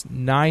pieces,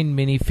 9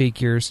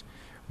 minifigures,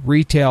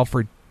 retail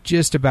for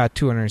just about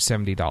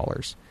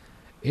 $270.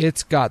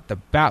 It's got the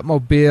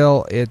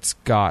Batmobile. It's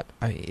got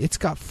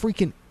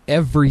freaking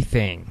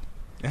everything.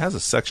 It has a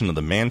section of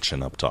the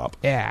mansion up top.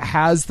 It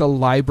has the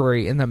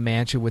library in the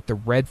mansion with the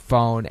red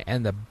phone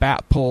and the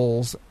bat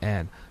poles,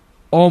 and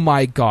oh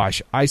my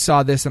gosh, I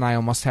saw this and I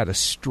almost had a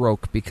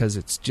stroke because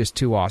it's just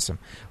too awesome.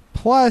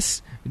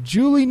 Plus,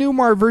 Julie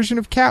Newmar version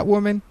of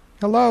Catwoman.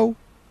 Hello.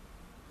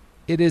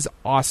 It is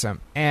awesome.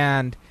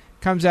 And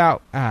comes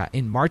out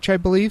in March, I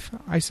believe,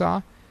 I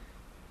saw.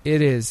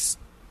 It is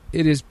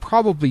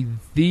probably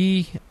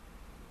the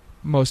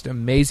most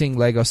amazing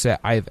Lego set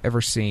I've ever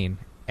seen,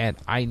 and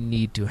I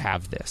need to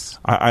have this.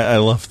 I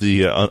love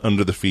the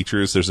under the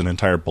features, there's an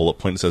entire bullet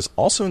point that says,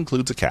 also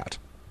includes a cat.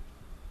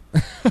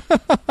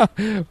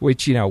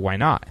 Which, why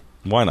not?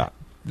 Why not?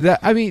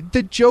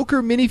 The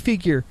Joker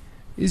minifigure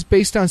is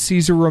based on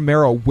Cesar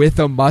Romero with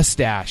a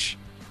mustache.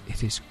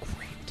 It is great.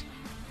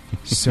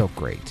 So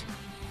great.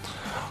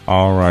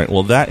 All right.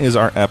 Well, that is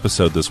our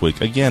episode this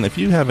week. Again, if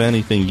you have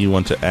anything you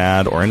want to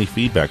add or any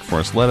feedback for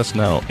us, let us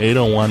know.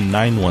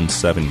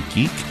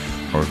 801-917-GEEK.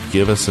 Or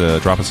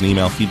drop us an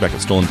email,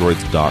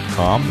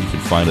 feedback@stolendroids.com. You can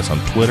find us on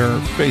Twitter,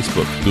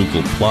 Facebook,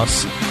 Google+.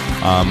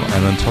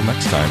 And until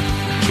next time,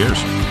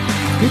 cheers.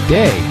 Good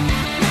day.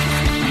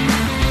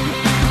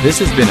 This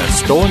has been a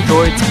Stolen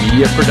Droids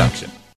Media Production.